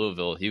Satterfield at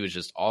Louisville, he was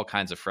just all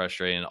kinds of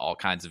frustrating, all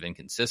kinds of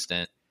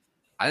inconsistent.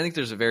 I think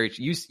there's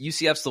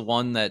UCF's the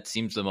one that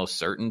seems the most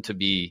certain to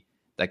be,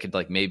 that could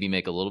like maybe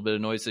make a little bit of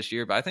noise this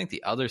year. But I think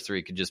the other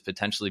 3 could just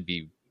potentially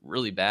be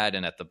really bad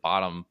and at the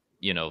bottom,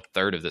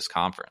 third of this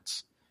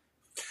conference.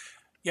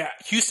 Yeah,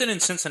 Houston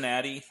and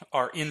Cincinnati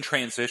are in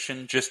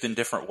transition, just in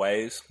different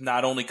ways.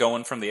 Not only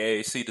going from the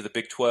AAC to the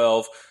Big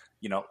 12,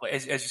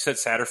 as you said,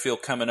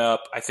 Satterfield coming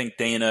up. I think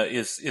Dana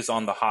is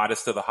on the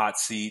hottest of the hot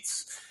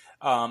seats.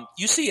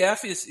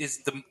 UCF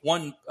is the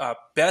one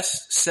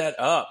best set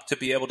up to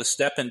be able to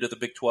step into the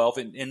Big 12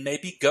 and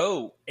maybe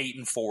go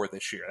 8-4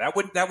 this year.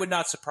 That would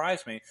not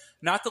surprise me.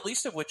 Not the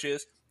least of which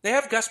is they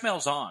have Gus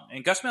Malzahn,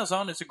 and Gus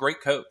Malzahn is a great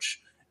coach.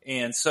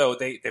 And so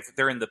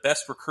they're in the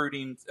best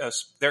recruiting.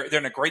 They're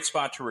in a great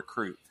spot to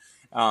recruit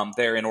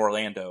there in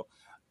Orlando.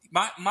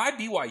 My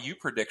BYU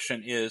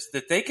prediction is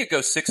that they could go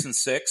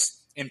 6-6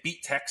 and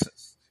beat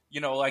Texas.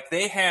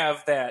 They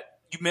have that.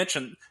 You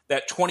mentioned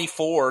that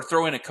 24,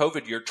 throw in a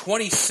COVID year,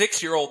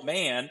 26-year-old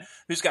man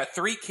who's got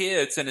 3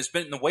 kids and has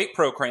been in the weight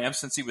program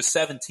since he was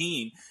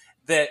 17.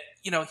 That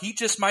he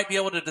just might be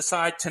able to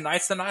decide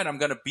tonight's the night I'm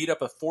going to beat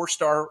up a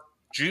 4-star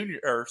junior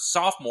or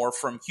sophomore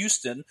from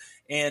Houston,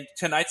 and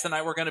tonight's the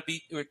night we're going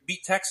to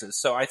beat Texas.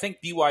 So I think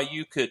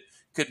BYU could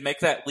make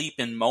that leap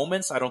in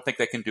moments. I don't think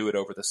they can do it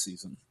over the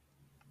season.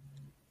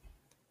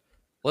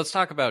 Let's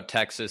talk about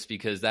Texas,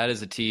 because that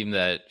is a team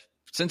that,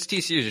 since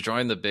TCU has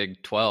joined the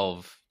Big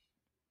 12,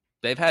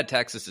 they've had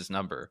Texas's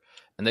number,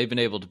 and they've been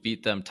able to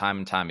beat them time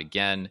and time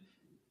again.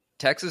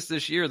 Texas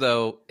this year,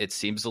 though, it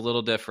seems a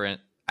little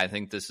different. I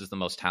think this is the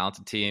most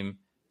talented team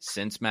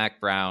since Mac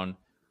Brown.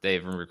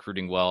 They've been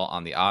recruiting well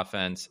on the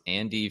offense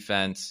and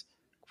defense.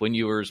 Quinn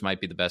Ewers might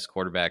be the best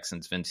quarterback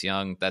since Vince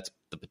Young. That's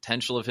the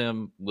potential of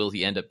him. Will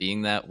he end up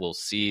being that? We'll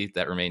see.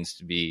 That remains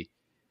to be,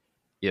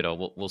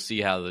 we'll see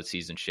how the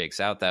season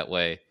shakes out that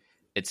way.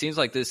 It seems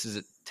like this is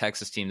a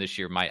Texas team this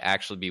year might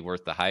actually be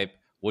worth the hype.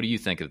 What do you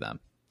think of them?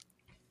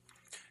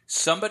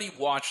 Somebody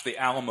watch the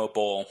Alamo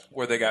Bowl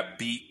where they got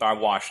beat by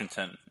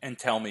Washington and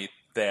tell me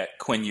that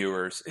Quinn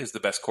Ewers is the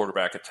best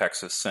quarterback at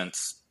Texas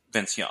since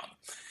Vince Young.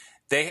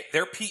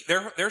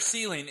 Their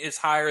ceiling is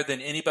higher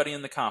than anybody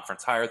in the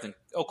conference, higher than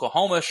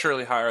Oklahoma,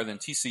 surely higher than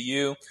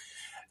TCU.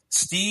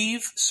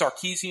 Steve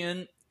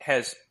Sarkisian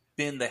has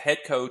been the head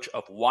coach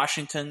of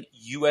Washington,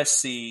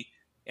 USC,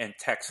 and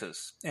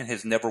Texas, and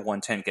has never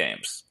won 10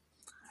 games.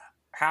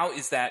 How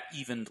is that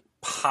even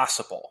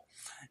possible?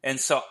 And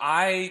so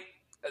I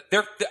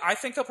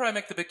think they'll probably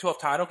make the Big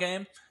 12 title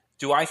game.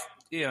 I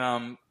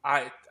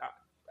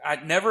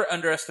never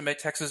underestimate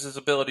Texas's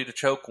ability to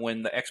choke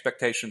when the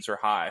expectations are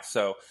high.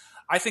 So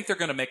I think they're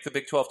going to make the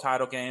Big 12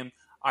 title game.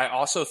 I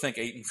also think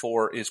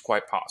 8-4 is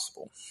quite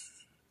possible.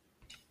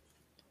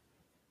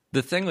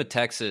 The thing with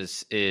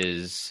Texas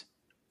is,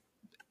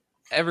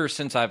 ever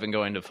since I've been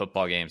going to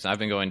football games, and I've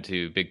been going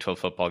to Big 12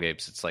 football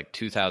games, it's like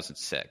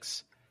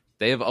 2006.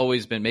 They have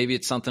always been, maybe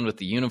it's something with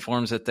the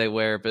uniforms that they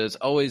wear, but it's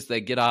always they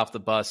get off the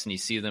bus and you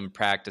see them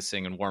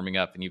practicing and warming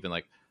up, and you've been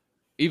like,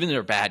 even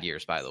their bad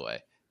years, by the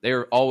way,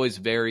 they're always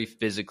very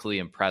physically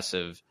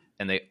impressive,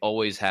 and they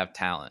always have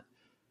talent.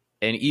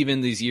 And even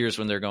these years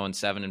when they're going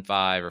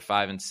 7-5 or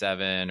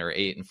 5-7 or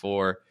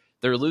 8-4,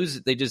 they're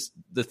losing.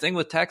 The thing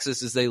with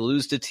Texas is they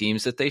lose to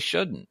teams that they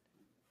shouldn't.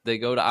 They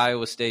go to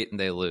Iowa State and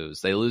they lose.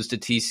 They lose to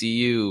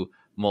TCU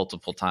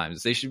multiple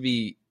times. They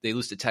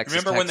lose to Texas.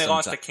 Remember when they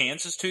lost to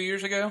Kansas 2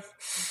 years ago?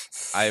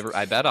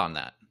 I bet on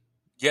that.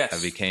 Yes.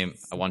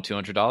 I won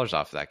 $200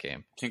 off of that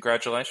game.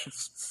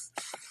 Congratulations.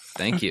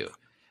 Thank you.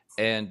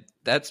 And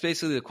that's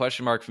basically the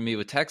question mark for me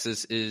with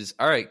Texas is,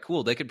 all right,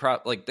 cool. They could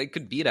they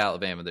could beat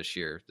Alabama this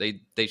year.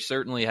 They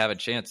certainly have a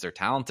chance. They're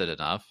talented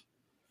enough.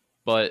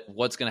 But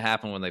what's going to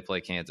happen when they play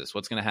Kansas?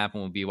 What's going to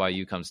happen when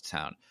BYU comes to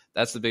town?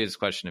 That's the biggest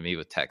question to me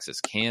with Texas.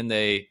 Can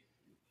they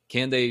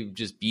can they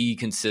just be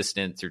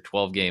consistent through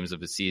 12 games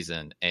of a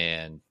season?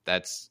 And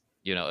that's,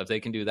 if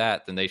they can do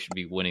that, then they should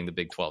be winning the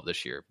Big 12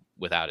 this year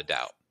without a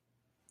doubt.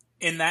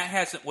 And that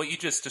hasn't, what you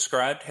just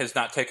described has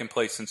not taken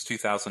place since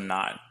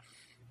 2009.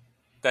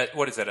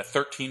 What is that, a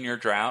 13-year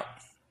drought?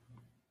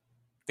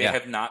 They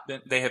have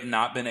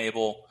not been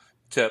able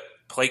to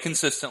play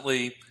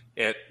consistently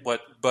at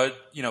what Bud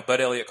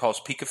Elliott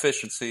calls peak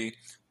efficiency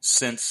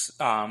since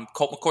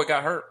Colt McCoy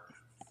got hurt.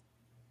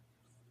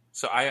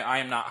 So I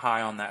am not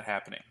high on that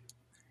happening.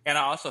 And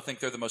I also think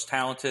they're the most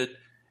talented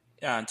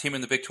team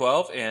in the Big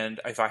 12, and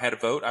if I had a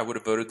vote, I would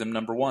have voted them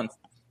number one.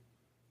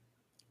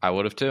 I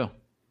would have too.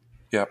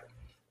 Yep.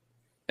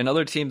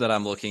 Another team that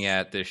I'm looking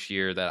at this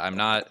year that I'm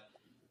not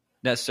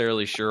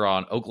necessarily sure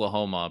on,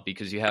 Oklahoma,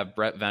 because you have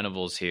Brett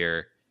Venables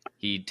here.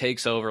 He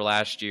takes over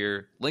last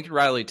year. Lincoln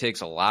Riley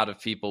takes a lot of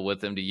people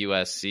with him to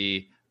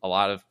USC. A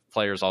lot of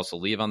players also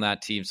leave on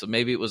that team, so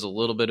maybe it was a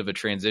little bit of a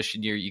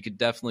transition year. You could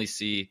definitely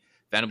see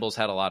Venables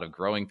had a lot of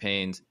growing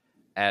pains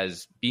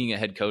as being a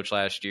head coach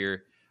last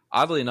year.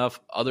 Oddly enough,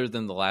 other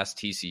than the last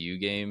TCU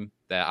game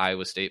that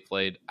Iowa State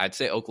played, I'd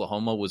say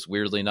Oklahoma was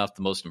weirdly enough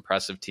the most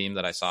impressive team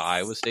that I saw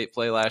Iowa State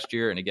play last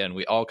year. And again,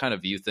 we all kind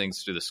of view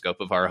things through the scope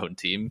of our own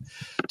team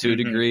to a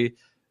degree.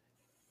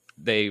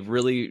 They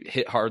really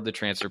hit hard the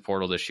transfer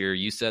portal this year.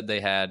 You said they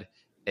had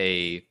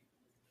a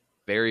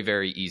very,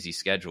 very easy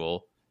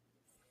schedule.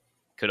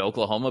 Could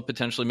Oklahoma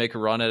potentially make a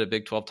run at a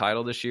Big 12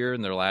 title this year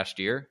in their last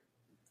year?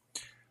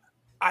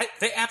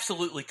 They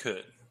absolutely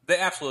could. They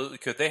absolutely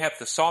could. They have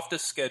the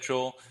softest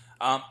schedule.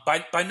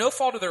 By no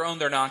fault of their own,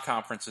 their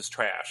non-conference is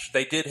trash.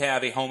 They did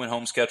have a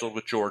home-and-home schedule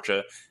with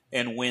Georgia,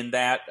 and when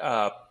they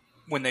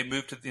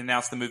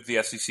announced the move to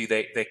the SEC,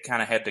 they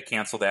kind of had to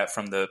cancel that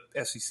from the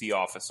SEC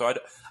office. So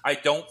I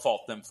don't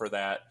fault them for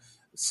that.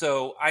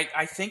 So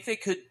I think they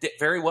could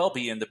very well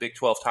be in the Big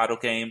 12 title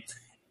game.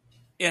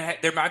 And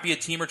there might be a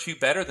team or two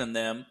better than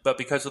them, but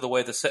because of the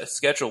way the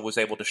schedule was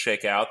able to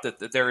shake out,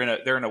 that they're in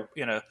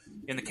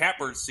the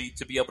catbird seat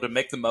to be able to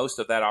make the most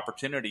of that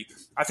opportunity.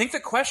 I think the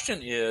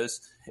question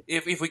is,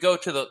 if we go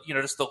to the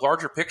just the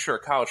larger picture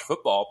of college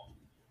football,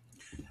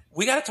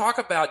 we got to talk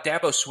about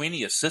Dabo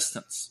Swinney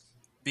assistants,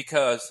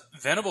 because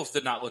Venables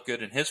did not look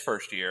good in his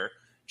first year.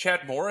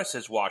 Chad Morris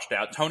has washed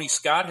out. Tony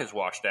Scott has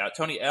washed out.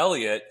 Tony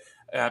Elliott,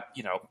 I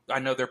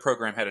know their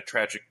program had a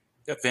tragic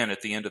event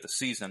at the end of the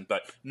season,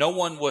 but no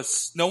one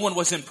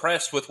was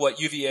impressed with what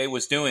UVA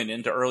was doing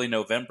into early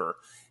November.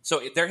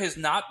 So there has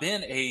not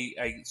been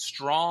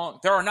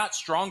there are not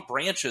strong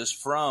branches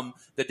from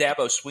the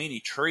Dabo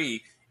Swinney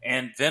tree,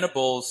 and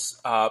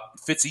Venables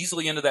fits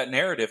easily into that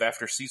narrative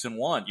after season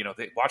one.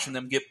 Watching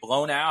them get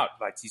blown out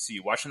by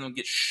TCU, watching them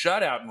get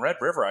shut out in Red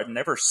River. I've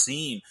never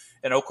seen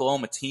an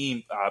Oklahoma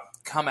team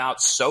come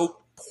out so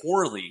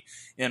poorly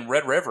in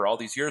Red River all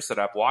these years that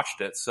I've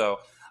watched it. So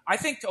I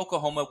think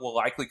Oklahoma will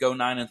likely go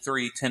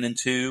 9-3,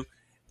 10-2,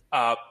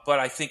 but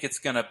I think it's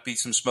going to be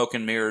some smoke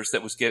and mirrors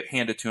that was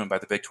handed to him by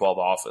the Big 12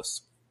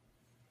 office.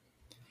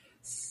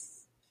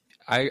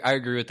 I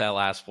agree with that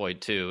last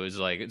point too.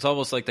 It's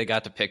almost like they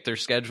got to pick their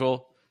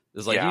schedule.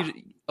 It's like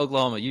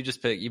Oklahoma, you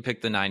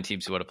pick the 9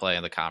 teams who want to play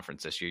in the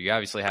conference this year. You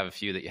obviously have a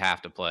few that you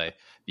have to play,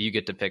 but you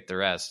get to pick the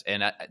rest.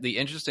 And the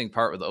interesting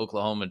part with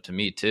Oklahoma to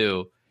me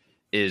too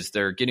is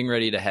they're getting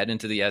ready to head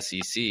into the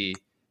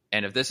SEC.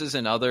 And if this is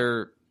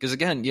another, because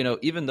again,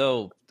 even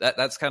though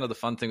that's kind of the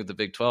fun thing with the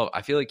Big 12,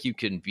 I feel like you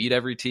can beat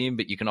every team,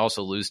 but you can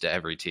also lose to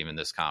every team in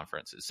this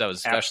conference. So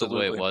especially the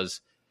way it was.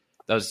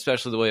 That was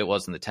especially the way it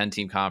was in the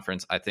 10-team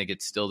conference. I think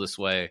it's still this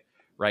way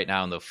right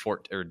now in the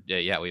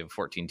we have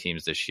 14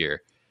 teams this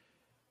year.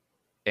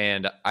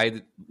 And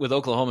with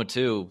Oklahoma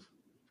too,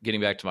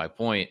 getting back to my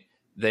point,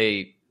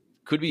 they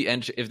could be,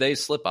 if they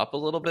slip up a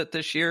little bit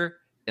this year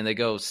and they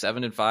go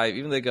 7-5,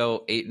 even they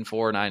go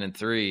 8-4,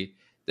 9-3,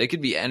 they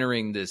could be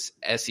entering this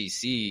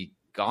SEC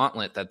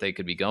gauntlet that they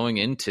could be going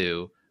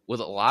into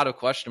with a lot of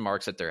question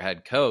marks at their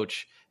head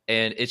coach.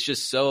 And it's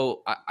just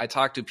so, I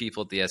talk to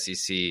people at the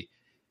SEC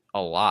a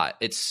lot.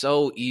 It's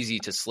so easy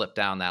to slip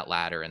down that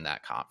ladder in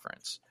that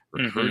conference,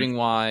 recruiting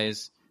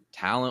wise,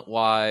 talent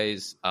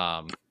wise,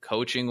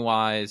 coaching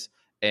wise.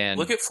 And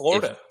look at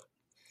Florida.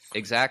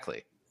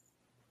 Exactly.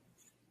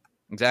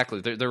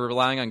 They're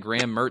relying on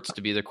Graham Mertz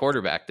to be their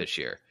quarterback this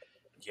year.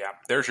 Yeah,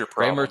 there's your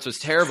problem. Graham Mertz was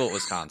terrible at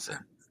Wisconsin.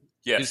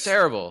 Yes. He was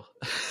terrible.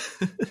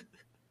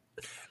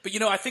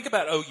 But, I think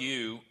about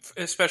OU,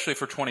 especially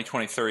for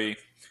 2023,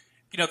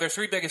 their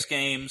 3 biggest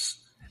games,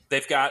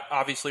 they've got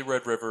obviously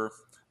Red River,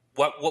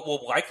 what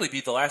will likely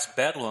be the last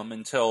bedlam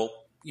until,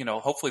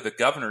 hopefully the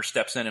governor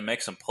steps in and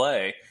makes them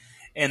play.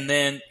 And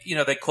then,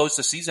 they close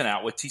the season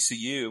out with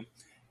TCU.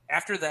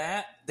 After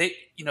that,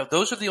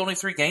 those are the only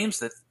 3 games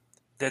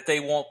that they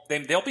won't,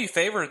 they'll be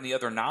favored in the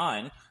other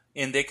 9,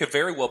 and they could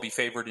very well be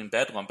favored in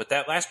Bedlam. But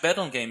that last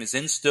Bedlam game is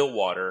in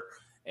Stillwater.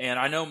 And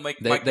I know Mike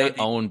Gundy,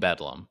 own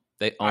Bedlam.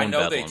 They own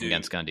Bedlam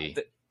against Gundy.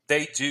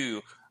 They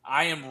do.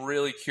 I am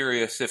really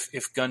curious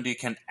if Gundy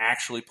can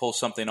actually pull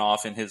something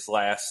off in his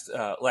last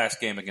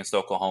game against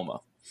Oklahoma.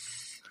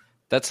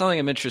 That's something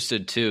I'm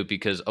interested too,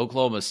 because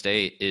Oklahoma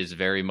State is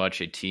very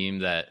much a team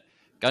that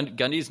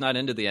Gundy's not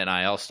into the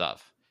NIL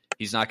stuff.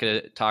 He's not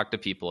going to talk to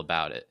people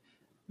about it.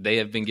 They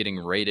have been getting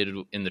rated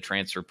in the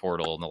transfer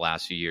portal in the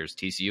last few years.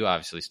 TCU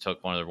obviously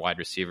took one of their wide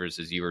receivers,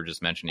 as you were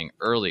just mentioning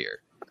earlier.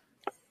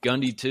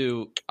 Gundy,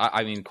 too,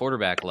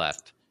 quarterback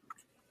left.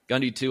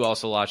 Gundy, too,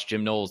 also lost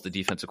Jim Knowles, the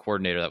defensive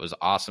coordinator. That was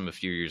awesome a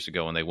few years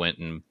ago when they went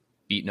and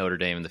beat Notre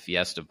Dame in the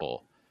Fiesta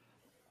Bowl.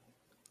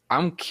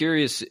 I'm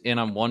curious, and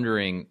I'm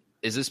wondering,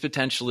 is this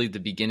potentially the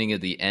beginning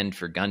of the end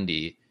for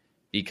Gundy?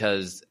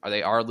 Because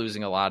they are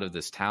losing a lot of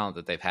this talent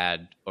that they've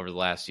had over the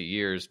last few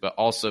years. But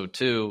also,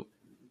 too,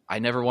 I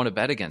never want to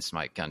bet against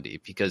Mike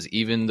Gundy, because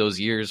even those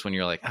years when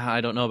you're like,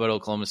 I don't know about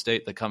Oklahoma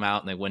State, they come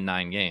out and they win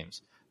 9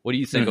 games. What do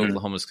you think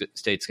Oklahoma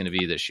State's going to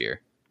be this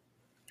year?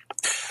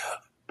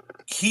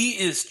 He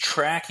is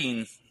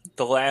tracking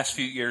the last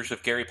few years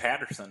of Gary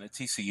Patterson at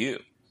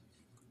TCU.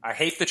 I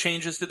hate the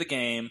changes to the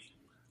game.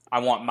 I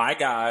want my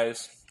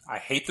guys. I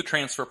hate the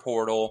transfer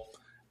portal.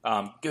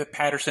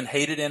 Patterson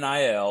hated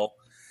NIL.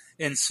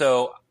 And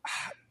so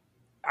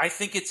I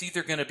think it's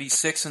either going to be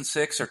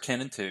 6-6 or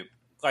 10-2.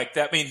 Like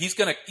that, I mean, he's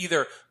going to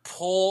either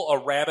pull a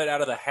rabbit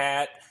out of the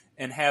hat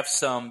and have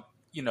some,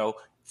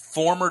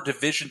 former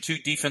Division II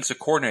defensive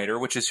coordinator,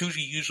 which is who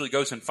he usually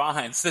goes and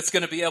finds, that's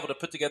going to be able to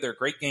put together a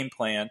great game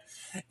plan,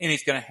 and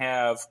he's going to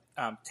have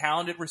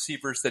talented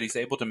receivers that he's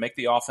able to make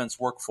the offense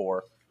work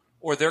for,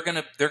 or they're going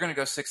to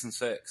go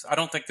 6-6. I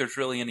don't think there's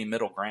really any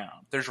middle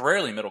ground. There's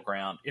rarely middle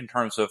ground in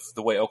terms of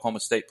the way Oklahoma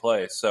State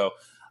plays. So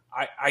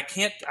I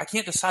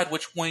can't decide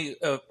which way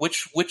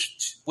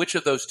which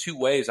of those two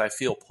ways I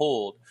feel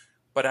pulled.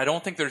 But I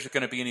don't think there's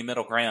going to be any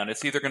middle ground.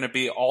 It's either going to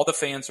be all the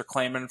fans are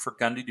clamoring for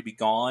Gundy to be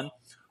gone,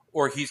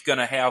 or he's going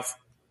to have,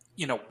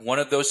 one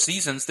of those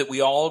seasons that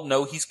we all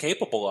know he's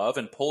capable of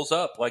and pulls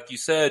up, like you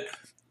said,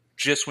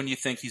 just when you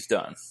think he's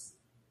done.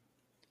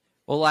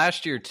 Well,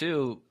 last year,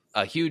 too,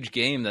 a huge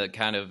game that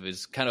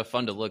is kind of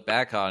fun to look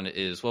back on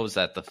is, what was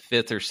that, the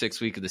 5th or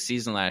 6th week of the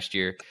season last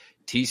year,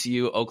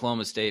 TCU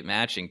Oklahoma State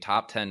matching,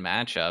 top 10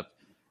 matchup.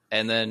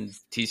 And then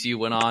TCU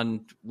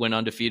went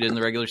undefeated in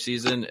the regular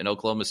season, and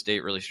Oklahoma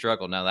State really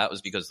struggled. Now, that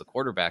was because the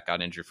quarterback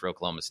got injured for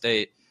Oklahoma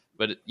State.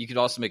 But you could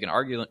also make an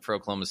argument for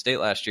Oklahoma State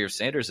last year. If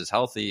Sanders is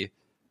healthy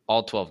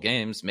all 12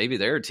 games, maybe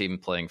they're a team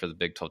playing for the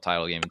Big 12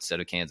 title game instead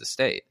of Kansas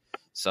State.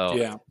 So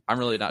yeah. I'm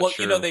really not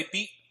sure. Well, they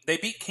beat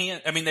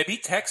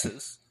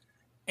Texas,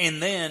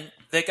 and then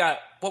they got,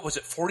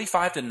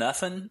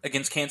 45-0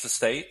 against Kansas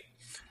State.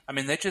 I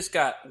mean, they just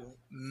got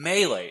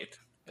meleeed,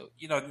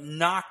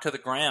 knocked to the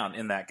ground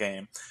in that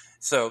game.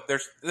 So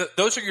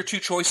those are your two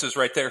choices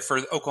right there for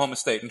Oklahoma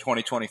State in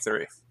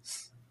 2023.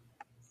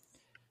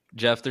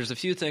 Geoff, there's a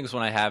few things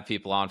when I have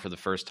people on for the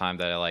first time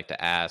that I like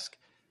to ask.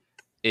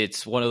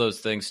 It's one of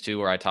those things, too,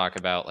 where I talk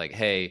about, like,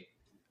 hey,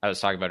 I was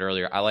talking about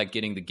earlier, I like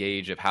getting the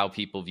gauge of how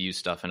people view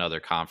stuff in other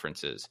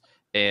conferences.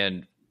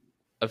 And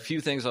a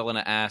few things I want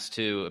to ask,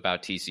 too,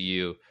 about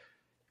TCU.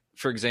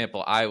 For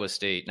example, Iowa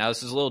State. Now,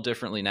 this is a little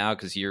differently now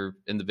because you're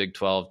in the Big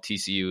 12.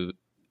 TCU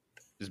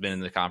has been in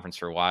the conference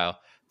for a while.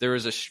 There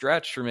was a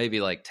stretch for maybe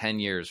like 10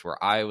 years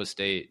where Iowa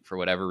State, for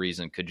whatever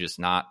reason, could just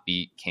not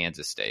beat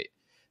Kansas State.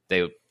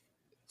 They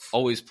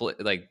always play,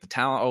 like, the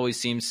talent always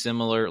seemed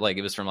similar. Like,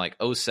 it was from like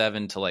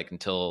 2007 to like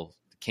until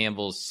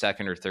Campbell's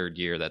second or third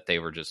year that they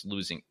were just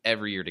losing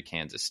every year to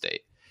Kansas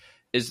State.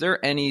 Is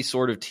there any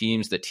sort of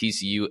teams that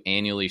TCU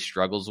annually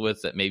struggles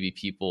with that maybe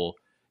people,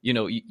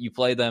 you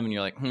play them and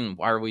you're like,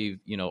 why are we,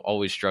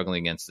 always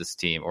struggling against this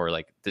team? Or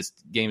like this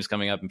game's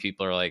coming up and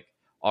people are like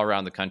all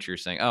around the country are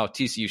saying, oh,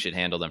 TCU should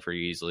handle them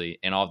pretty easily.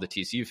 And all of the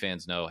TCU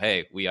fans know,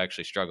 hey, we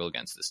actually struggle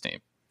against this team.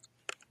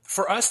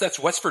 For us, that's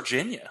West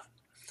Virginia.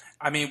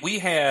 I mean, we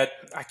had,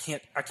 I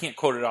can't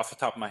quote it off the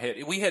top of my head.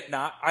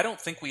 I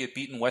don't think we had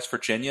beaten West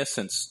Virginia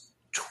since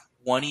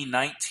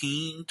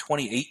 2019,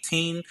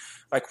 2018.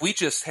 Like, we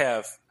just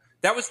have,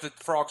 that was the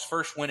Frogs'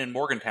 first win in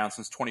Morgantown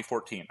since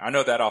 2014. I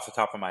know that off the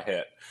top of my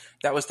head.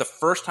 That was the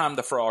first time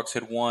the Frogs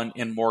had won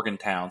in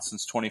Morgantown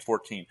since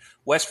 2014.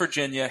 West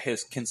Virginia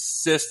has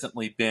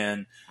consistently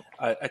been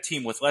a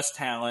team with less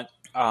talent,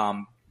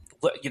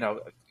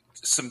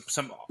 some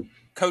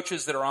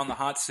coaches that are on the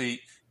hot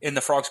seat, and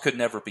the Frogs could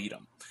never beat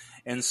them.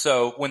 And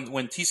so when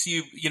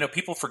TCU,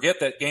 people forget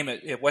that game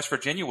at West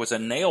Virginia was a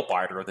nail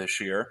biter this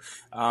year.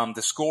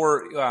 The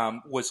score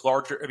was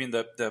larger. I mean,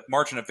 the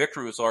margin of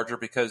victory was larger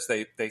because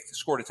they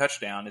scored a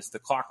touchdown as the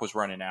clock was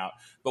running out.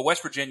 But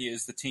West Virginia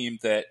is the team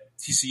that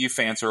TCU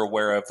fans are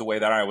aware of the way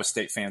that Iowa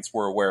State fans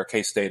were aware of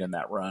K-State in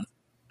that run.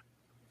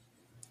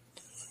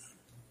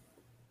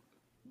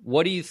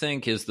 What do you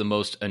think is the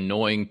most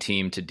annoying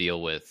team to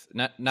deal with?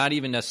 Not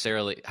even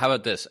necessarily. How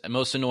about this?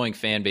 Most annoying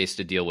fan base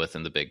to deal with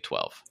in the Big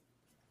 12?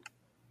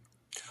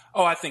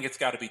 Oh, I think it's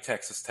got to be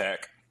Texas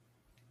Tech.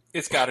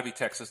 It's got to be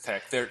Texas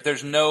Tech.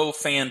 There's no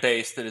fan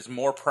base that is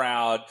more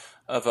proud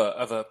of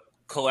a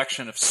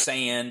collection of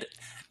sand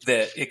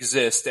that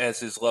exists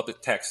as is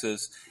Lubbock,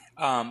 Texas.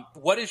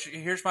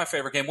 Here's my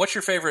favorite game. What's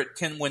your favorite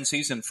 10-win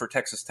season for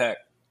Texas Tech?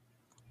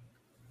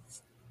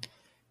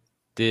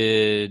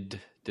 Did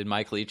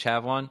Mike Leach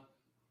have one?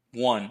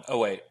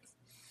 1-08.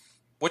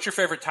 What's your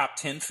favorite top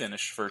 10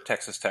 finish for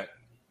Texas Tech?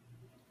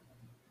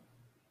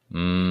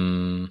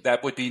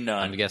 That would be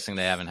none. I'm guessing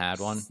they haven't had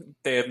one.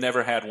 They have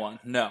never had one.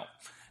 No.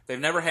 They've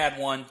never had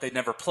one. They've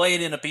never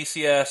played in a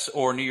BCS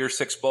or New Year's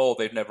Six Bowl.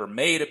 They've never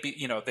made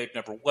they've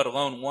never, let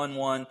alone won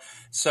one.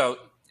 So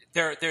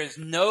there's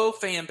no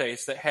fan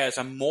base that has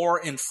a more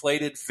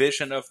inflated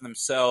vision of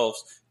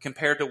themselves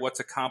compared to what's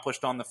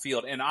accomplished on the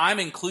field. And I'm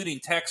including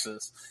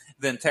Texas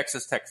than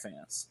Texas Tech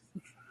fans.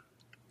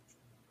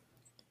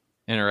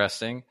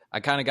 Interesting. I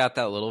kind of got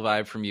that little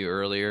vibe from you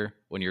earlier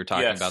when you were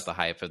talking Yes. about the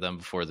hype of them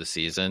before the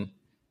season.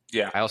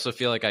 Yeah. I also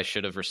feel like I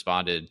should have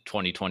responded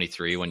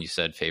 2023 when you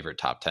said favorite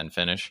top 10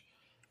 finish.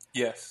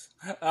 Yes.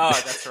 Oh,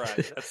 that's right.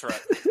 That's right.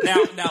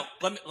 Now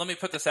let me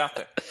put this out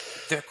there.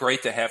 They're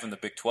great to have in the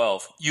Big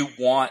 12. You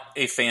want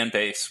a fan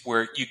base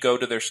where you go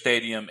to their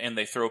stadium and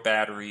they throw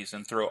batteries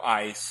and throw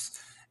ice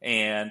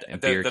and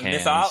beer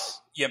cans.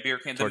 Beer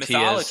cans. Tortillas. The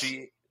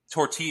mythology,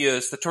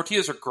 tortillas. The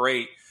tortillas are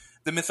great.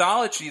 The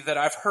mythology that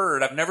I've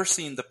heard, I've never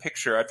seen the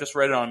picture. I've just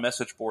read it on a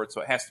message board,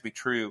 so it has to be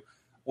true.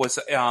 Was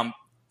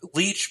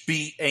Leach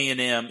beat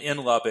A&M in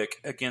Lubbock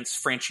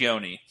against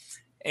Francione,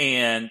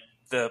 and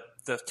the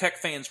Tech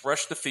fans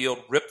rushed the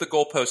field, ripped the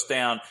goalpost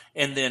down,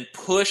 and then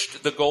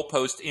pushed the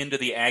goalpost into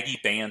the Aggie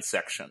band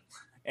section.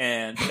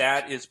 And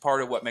that is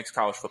part of what makes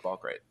college football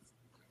great.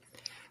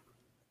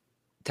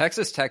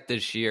 Texas Tech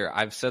this year,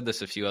 I've said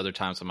this a few other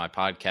times on my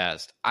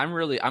podcast,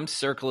 I'm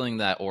circling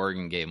that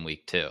Oregon game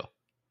week too.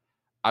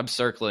 I'm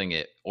circling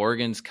it.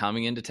 Oregon's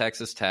coming into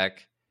Texas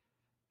Tech.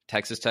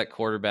 Texas Tech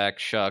quarterback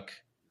Shuck,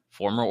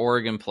 former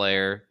Oregon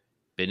player,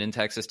 been in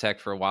Texas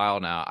Tech for a while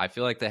now. I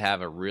feel like they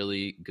have a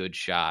really good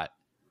shot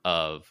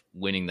of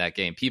winning that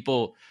game.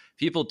 People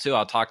too,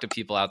 I'll talk to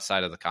people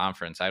outside of the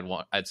conference. I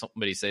had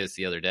somebody say this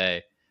the other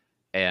day,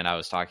 and I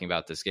was talking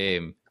about this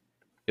game.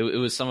 It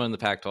was someone in the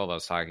Pac-12 I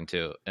was talking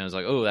to, and it was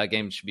like, oh, that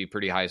game should be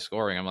pretty high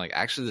scoring. I'm like,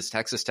 actually, this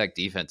Texas Tech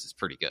defense is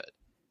pretty good.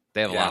 They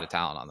have a lot of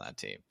talent on that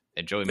team.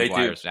 And Joey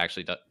McGuire's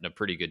actually done a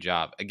pretty good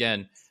job.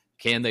 Again,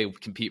 can they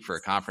compete for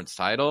a conference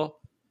title?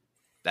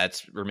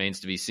 That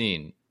remains to be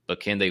seen. But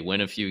can they win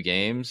a few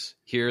games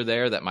here or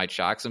there that might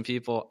shock some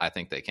people? I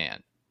think they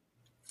can.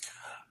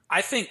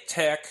 I think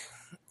Tech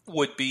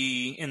would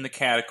be in the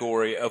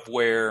category of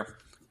where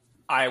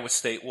Iowa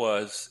State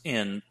was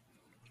in,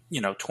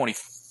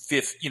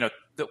 25th,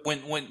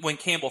 when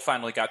Campbell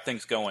finally got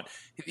things going.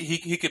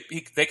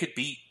 They could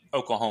beat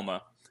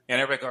Oklahoma. And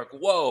everybody like,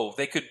 whoa,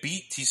 they could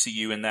beat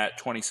TCU in that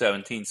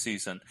 2017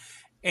 season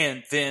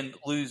and then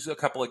lose a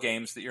couple of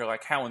games that you're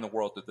like, how in the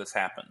world did this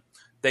happen?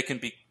 They can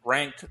be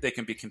ranked. They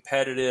can be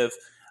competitive.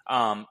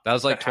 That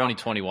was like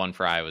 2021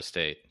 for Iowa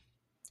State.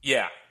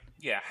 Yeah.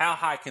 Yeah. How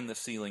high can the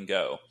ceiling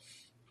go?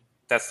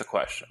 That's the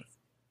question.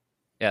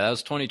 Yeah, that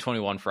was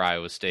 2021 for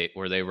Iowa State,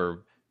 where they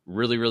were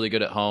really, really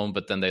good at home,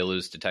 but then they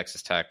lose to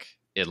Texas Tech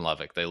in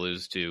Lubbock. They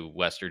lose to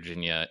West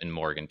Virginia in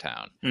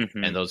Morgantown.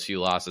 Mm-hmm. And those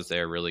few losses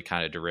there really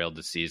kind of derailed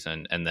the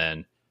season and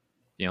then,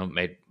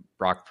 made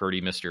Brock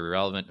Purdy Mr.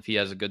 Irrelevant. If he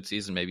has a good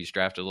season, maybe he's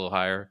drafted a little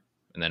higher,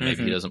 and then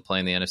maybe he doesn't play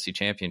in the NFC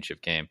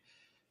Championship game.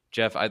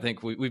 Geoff, I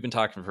think we've been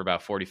talking for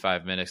about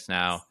 45 minutes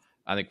now.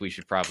 I think we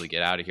should probably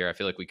get out of here. I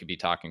feel like we could be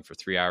talking for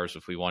 3 hours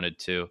if we wanted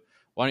to.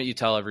 Why don't you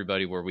tell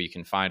everybody where we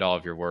can find all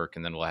of your work,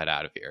 and then we'll head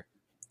out of here.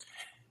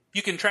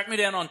 You can track me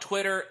down on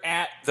Twitter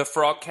at the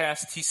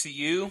Frogcast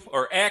TCU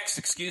or X,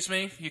 excuse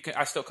me.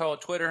 I still call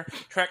it Twitter.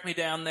 Track me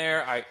down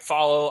there.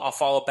 I'll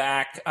follow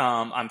back.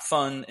 I'm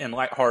fun and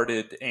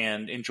lighthearted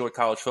and enjoy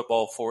college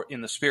football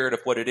in the spirit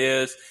of what it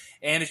is.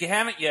 And if you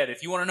haven't yet,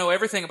 if you want to know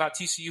everything about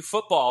TCU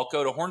football,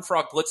 go to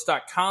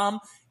hornfrogblitz.com.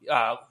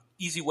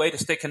 Easy way to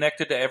stay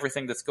connected to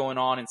everything that's going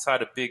on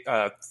inside of big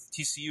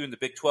TCU and the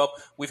Big 12.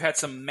 We've had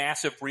some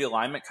massive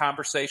realignment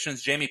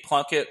conversations. Jamie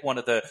Plunkett, one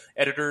of the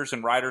editors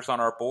and writers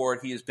on our board,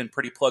 he has been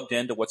pretty plugged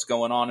into what's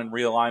going on in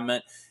realignment,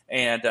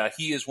 and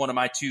he is one of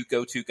my two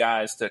go-to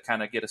guys to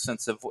kind of get a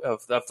sense of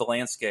the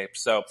landscape.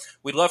 So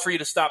we'd love for you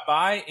to stop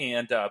by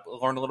and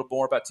learn a little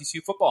more about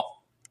TCU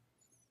football.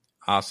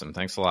 Awesome.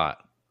 Thanks a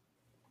lot.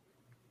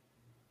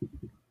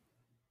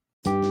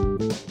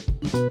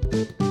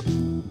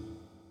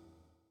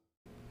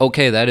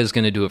 Okay, that is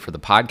going to do it for the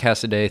podcast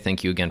today.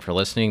 Thank you again for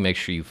listening. Make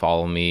sure you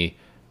follow me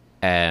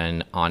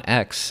on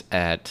X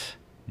at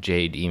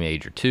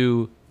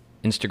JDMajor2,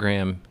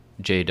 Instagram,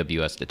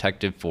 JWS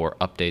Detective for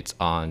updates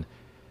on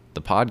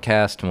the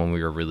podcast and when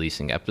we are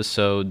releasing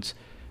episodes.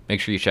 Make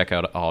sure you check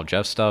out all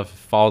Geoff's stuff.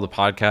 Follow the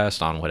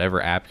podcast on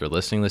whatever app you're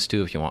listening to this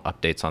to if you want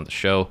updates on the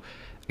show.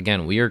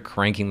 Again, we are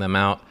cranking them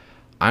out.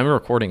 I'm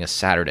recording a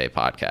Saturday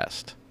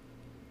podcast.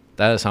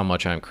 That is how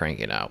much I'm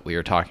cranking out. We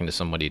are talking to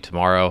somebody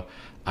tomorrow.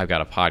 I've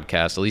got a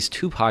podcast, at least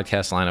 2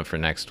 podcasts lined up for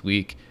next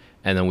week.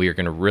 And then we are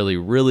going to really,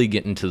 really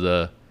get into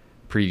the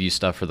preview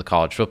stuff for the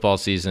college football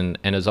season.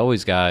 And as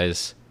always,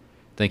 guys,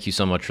 thank you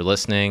so much for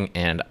listening.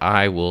 And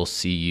I will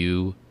see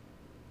you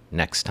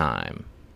next time.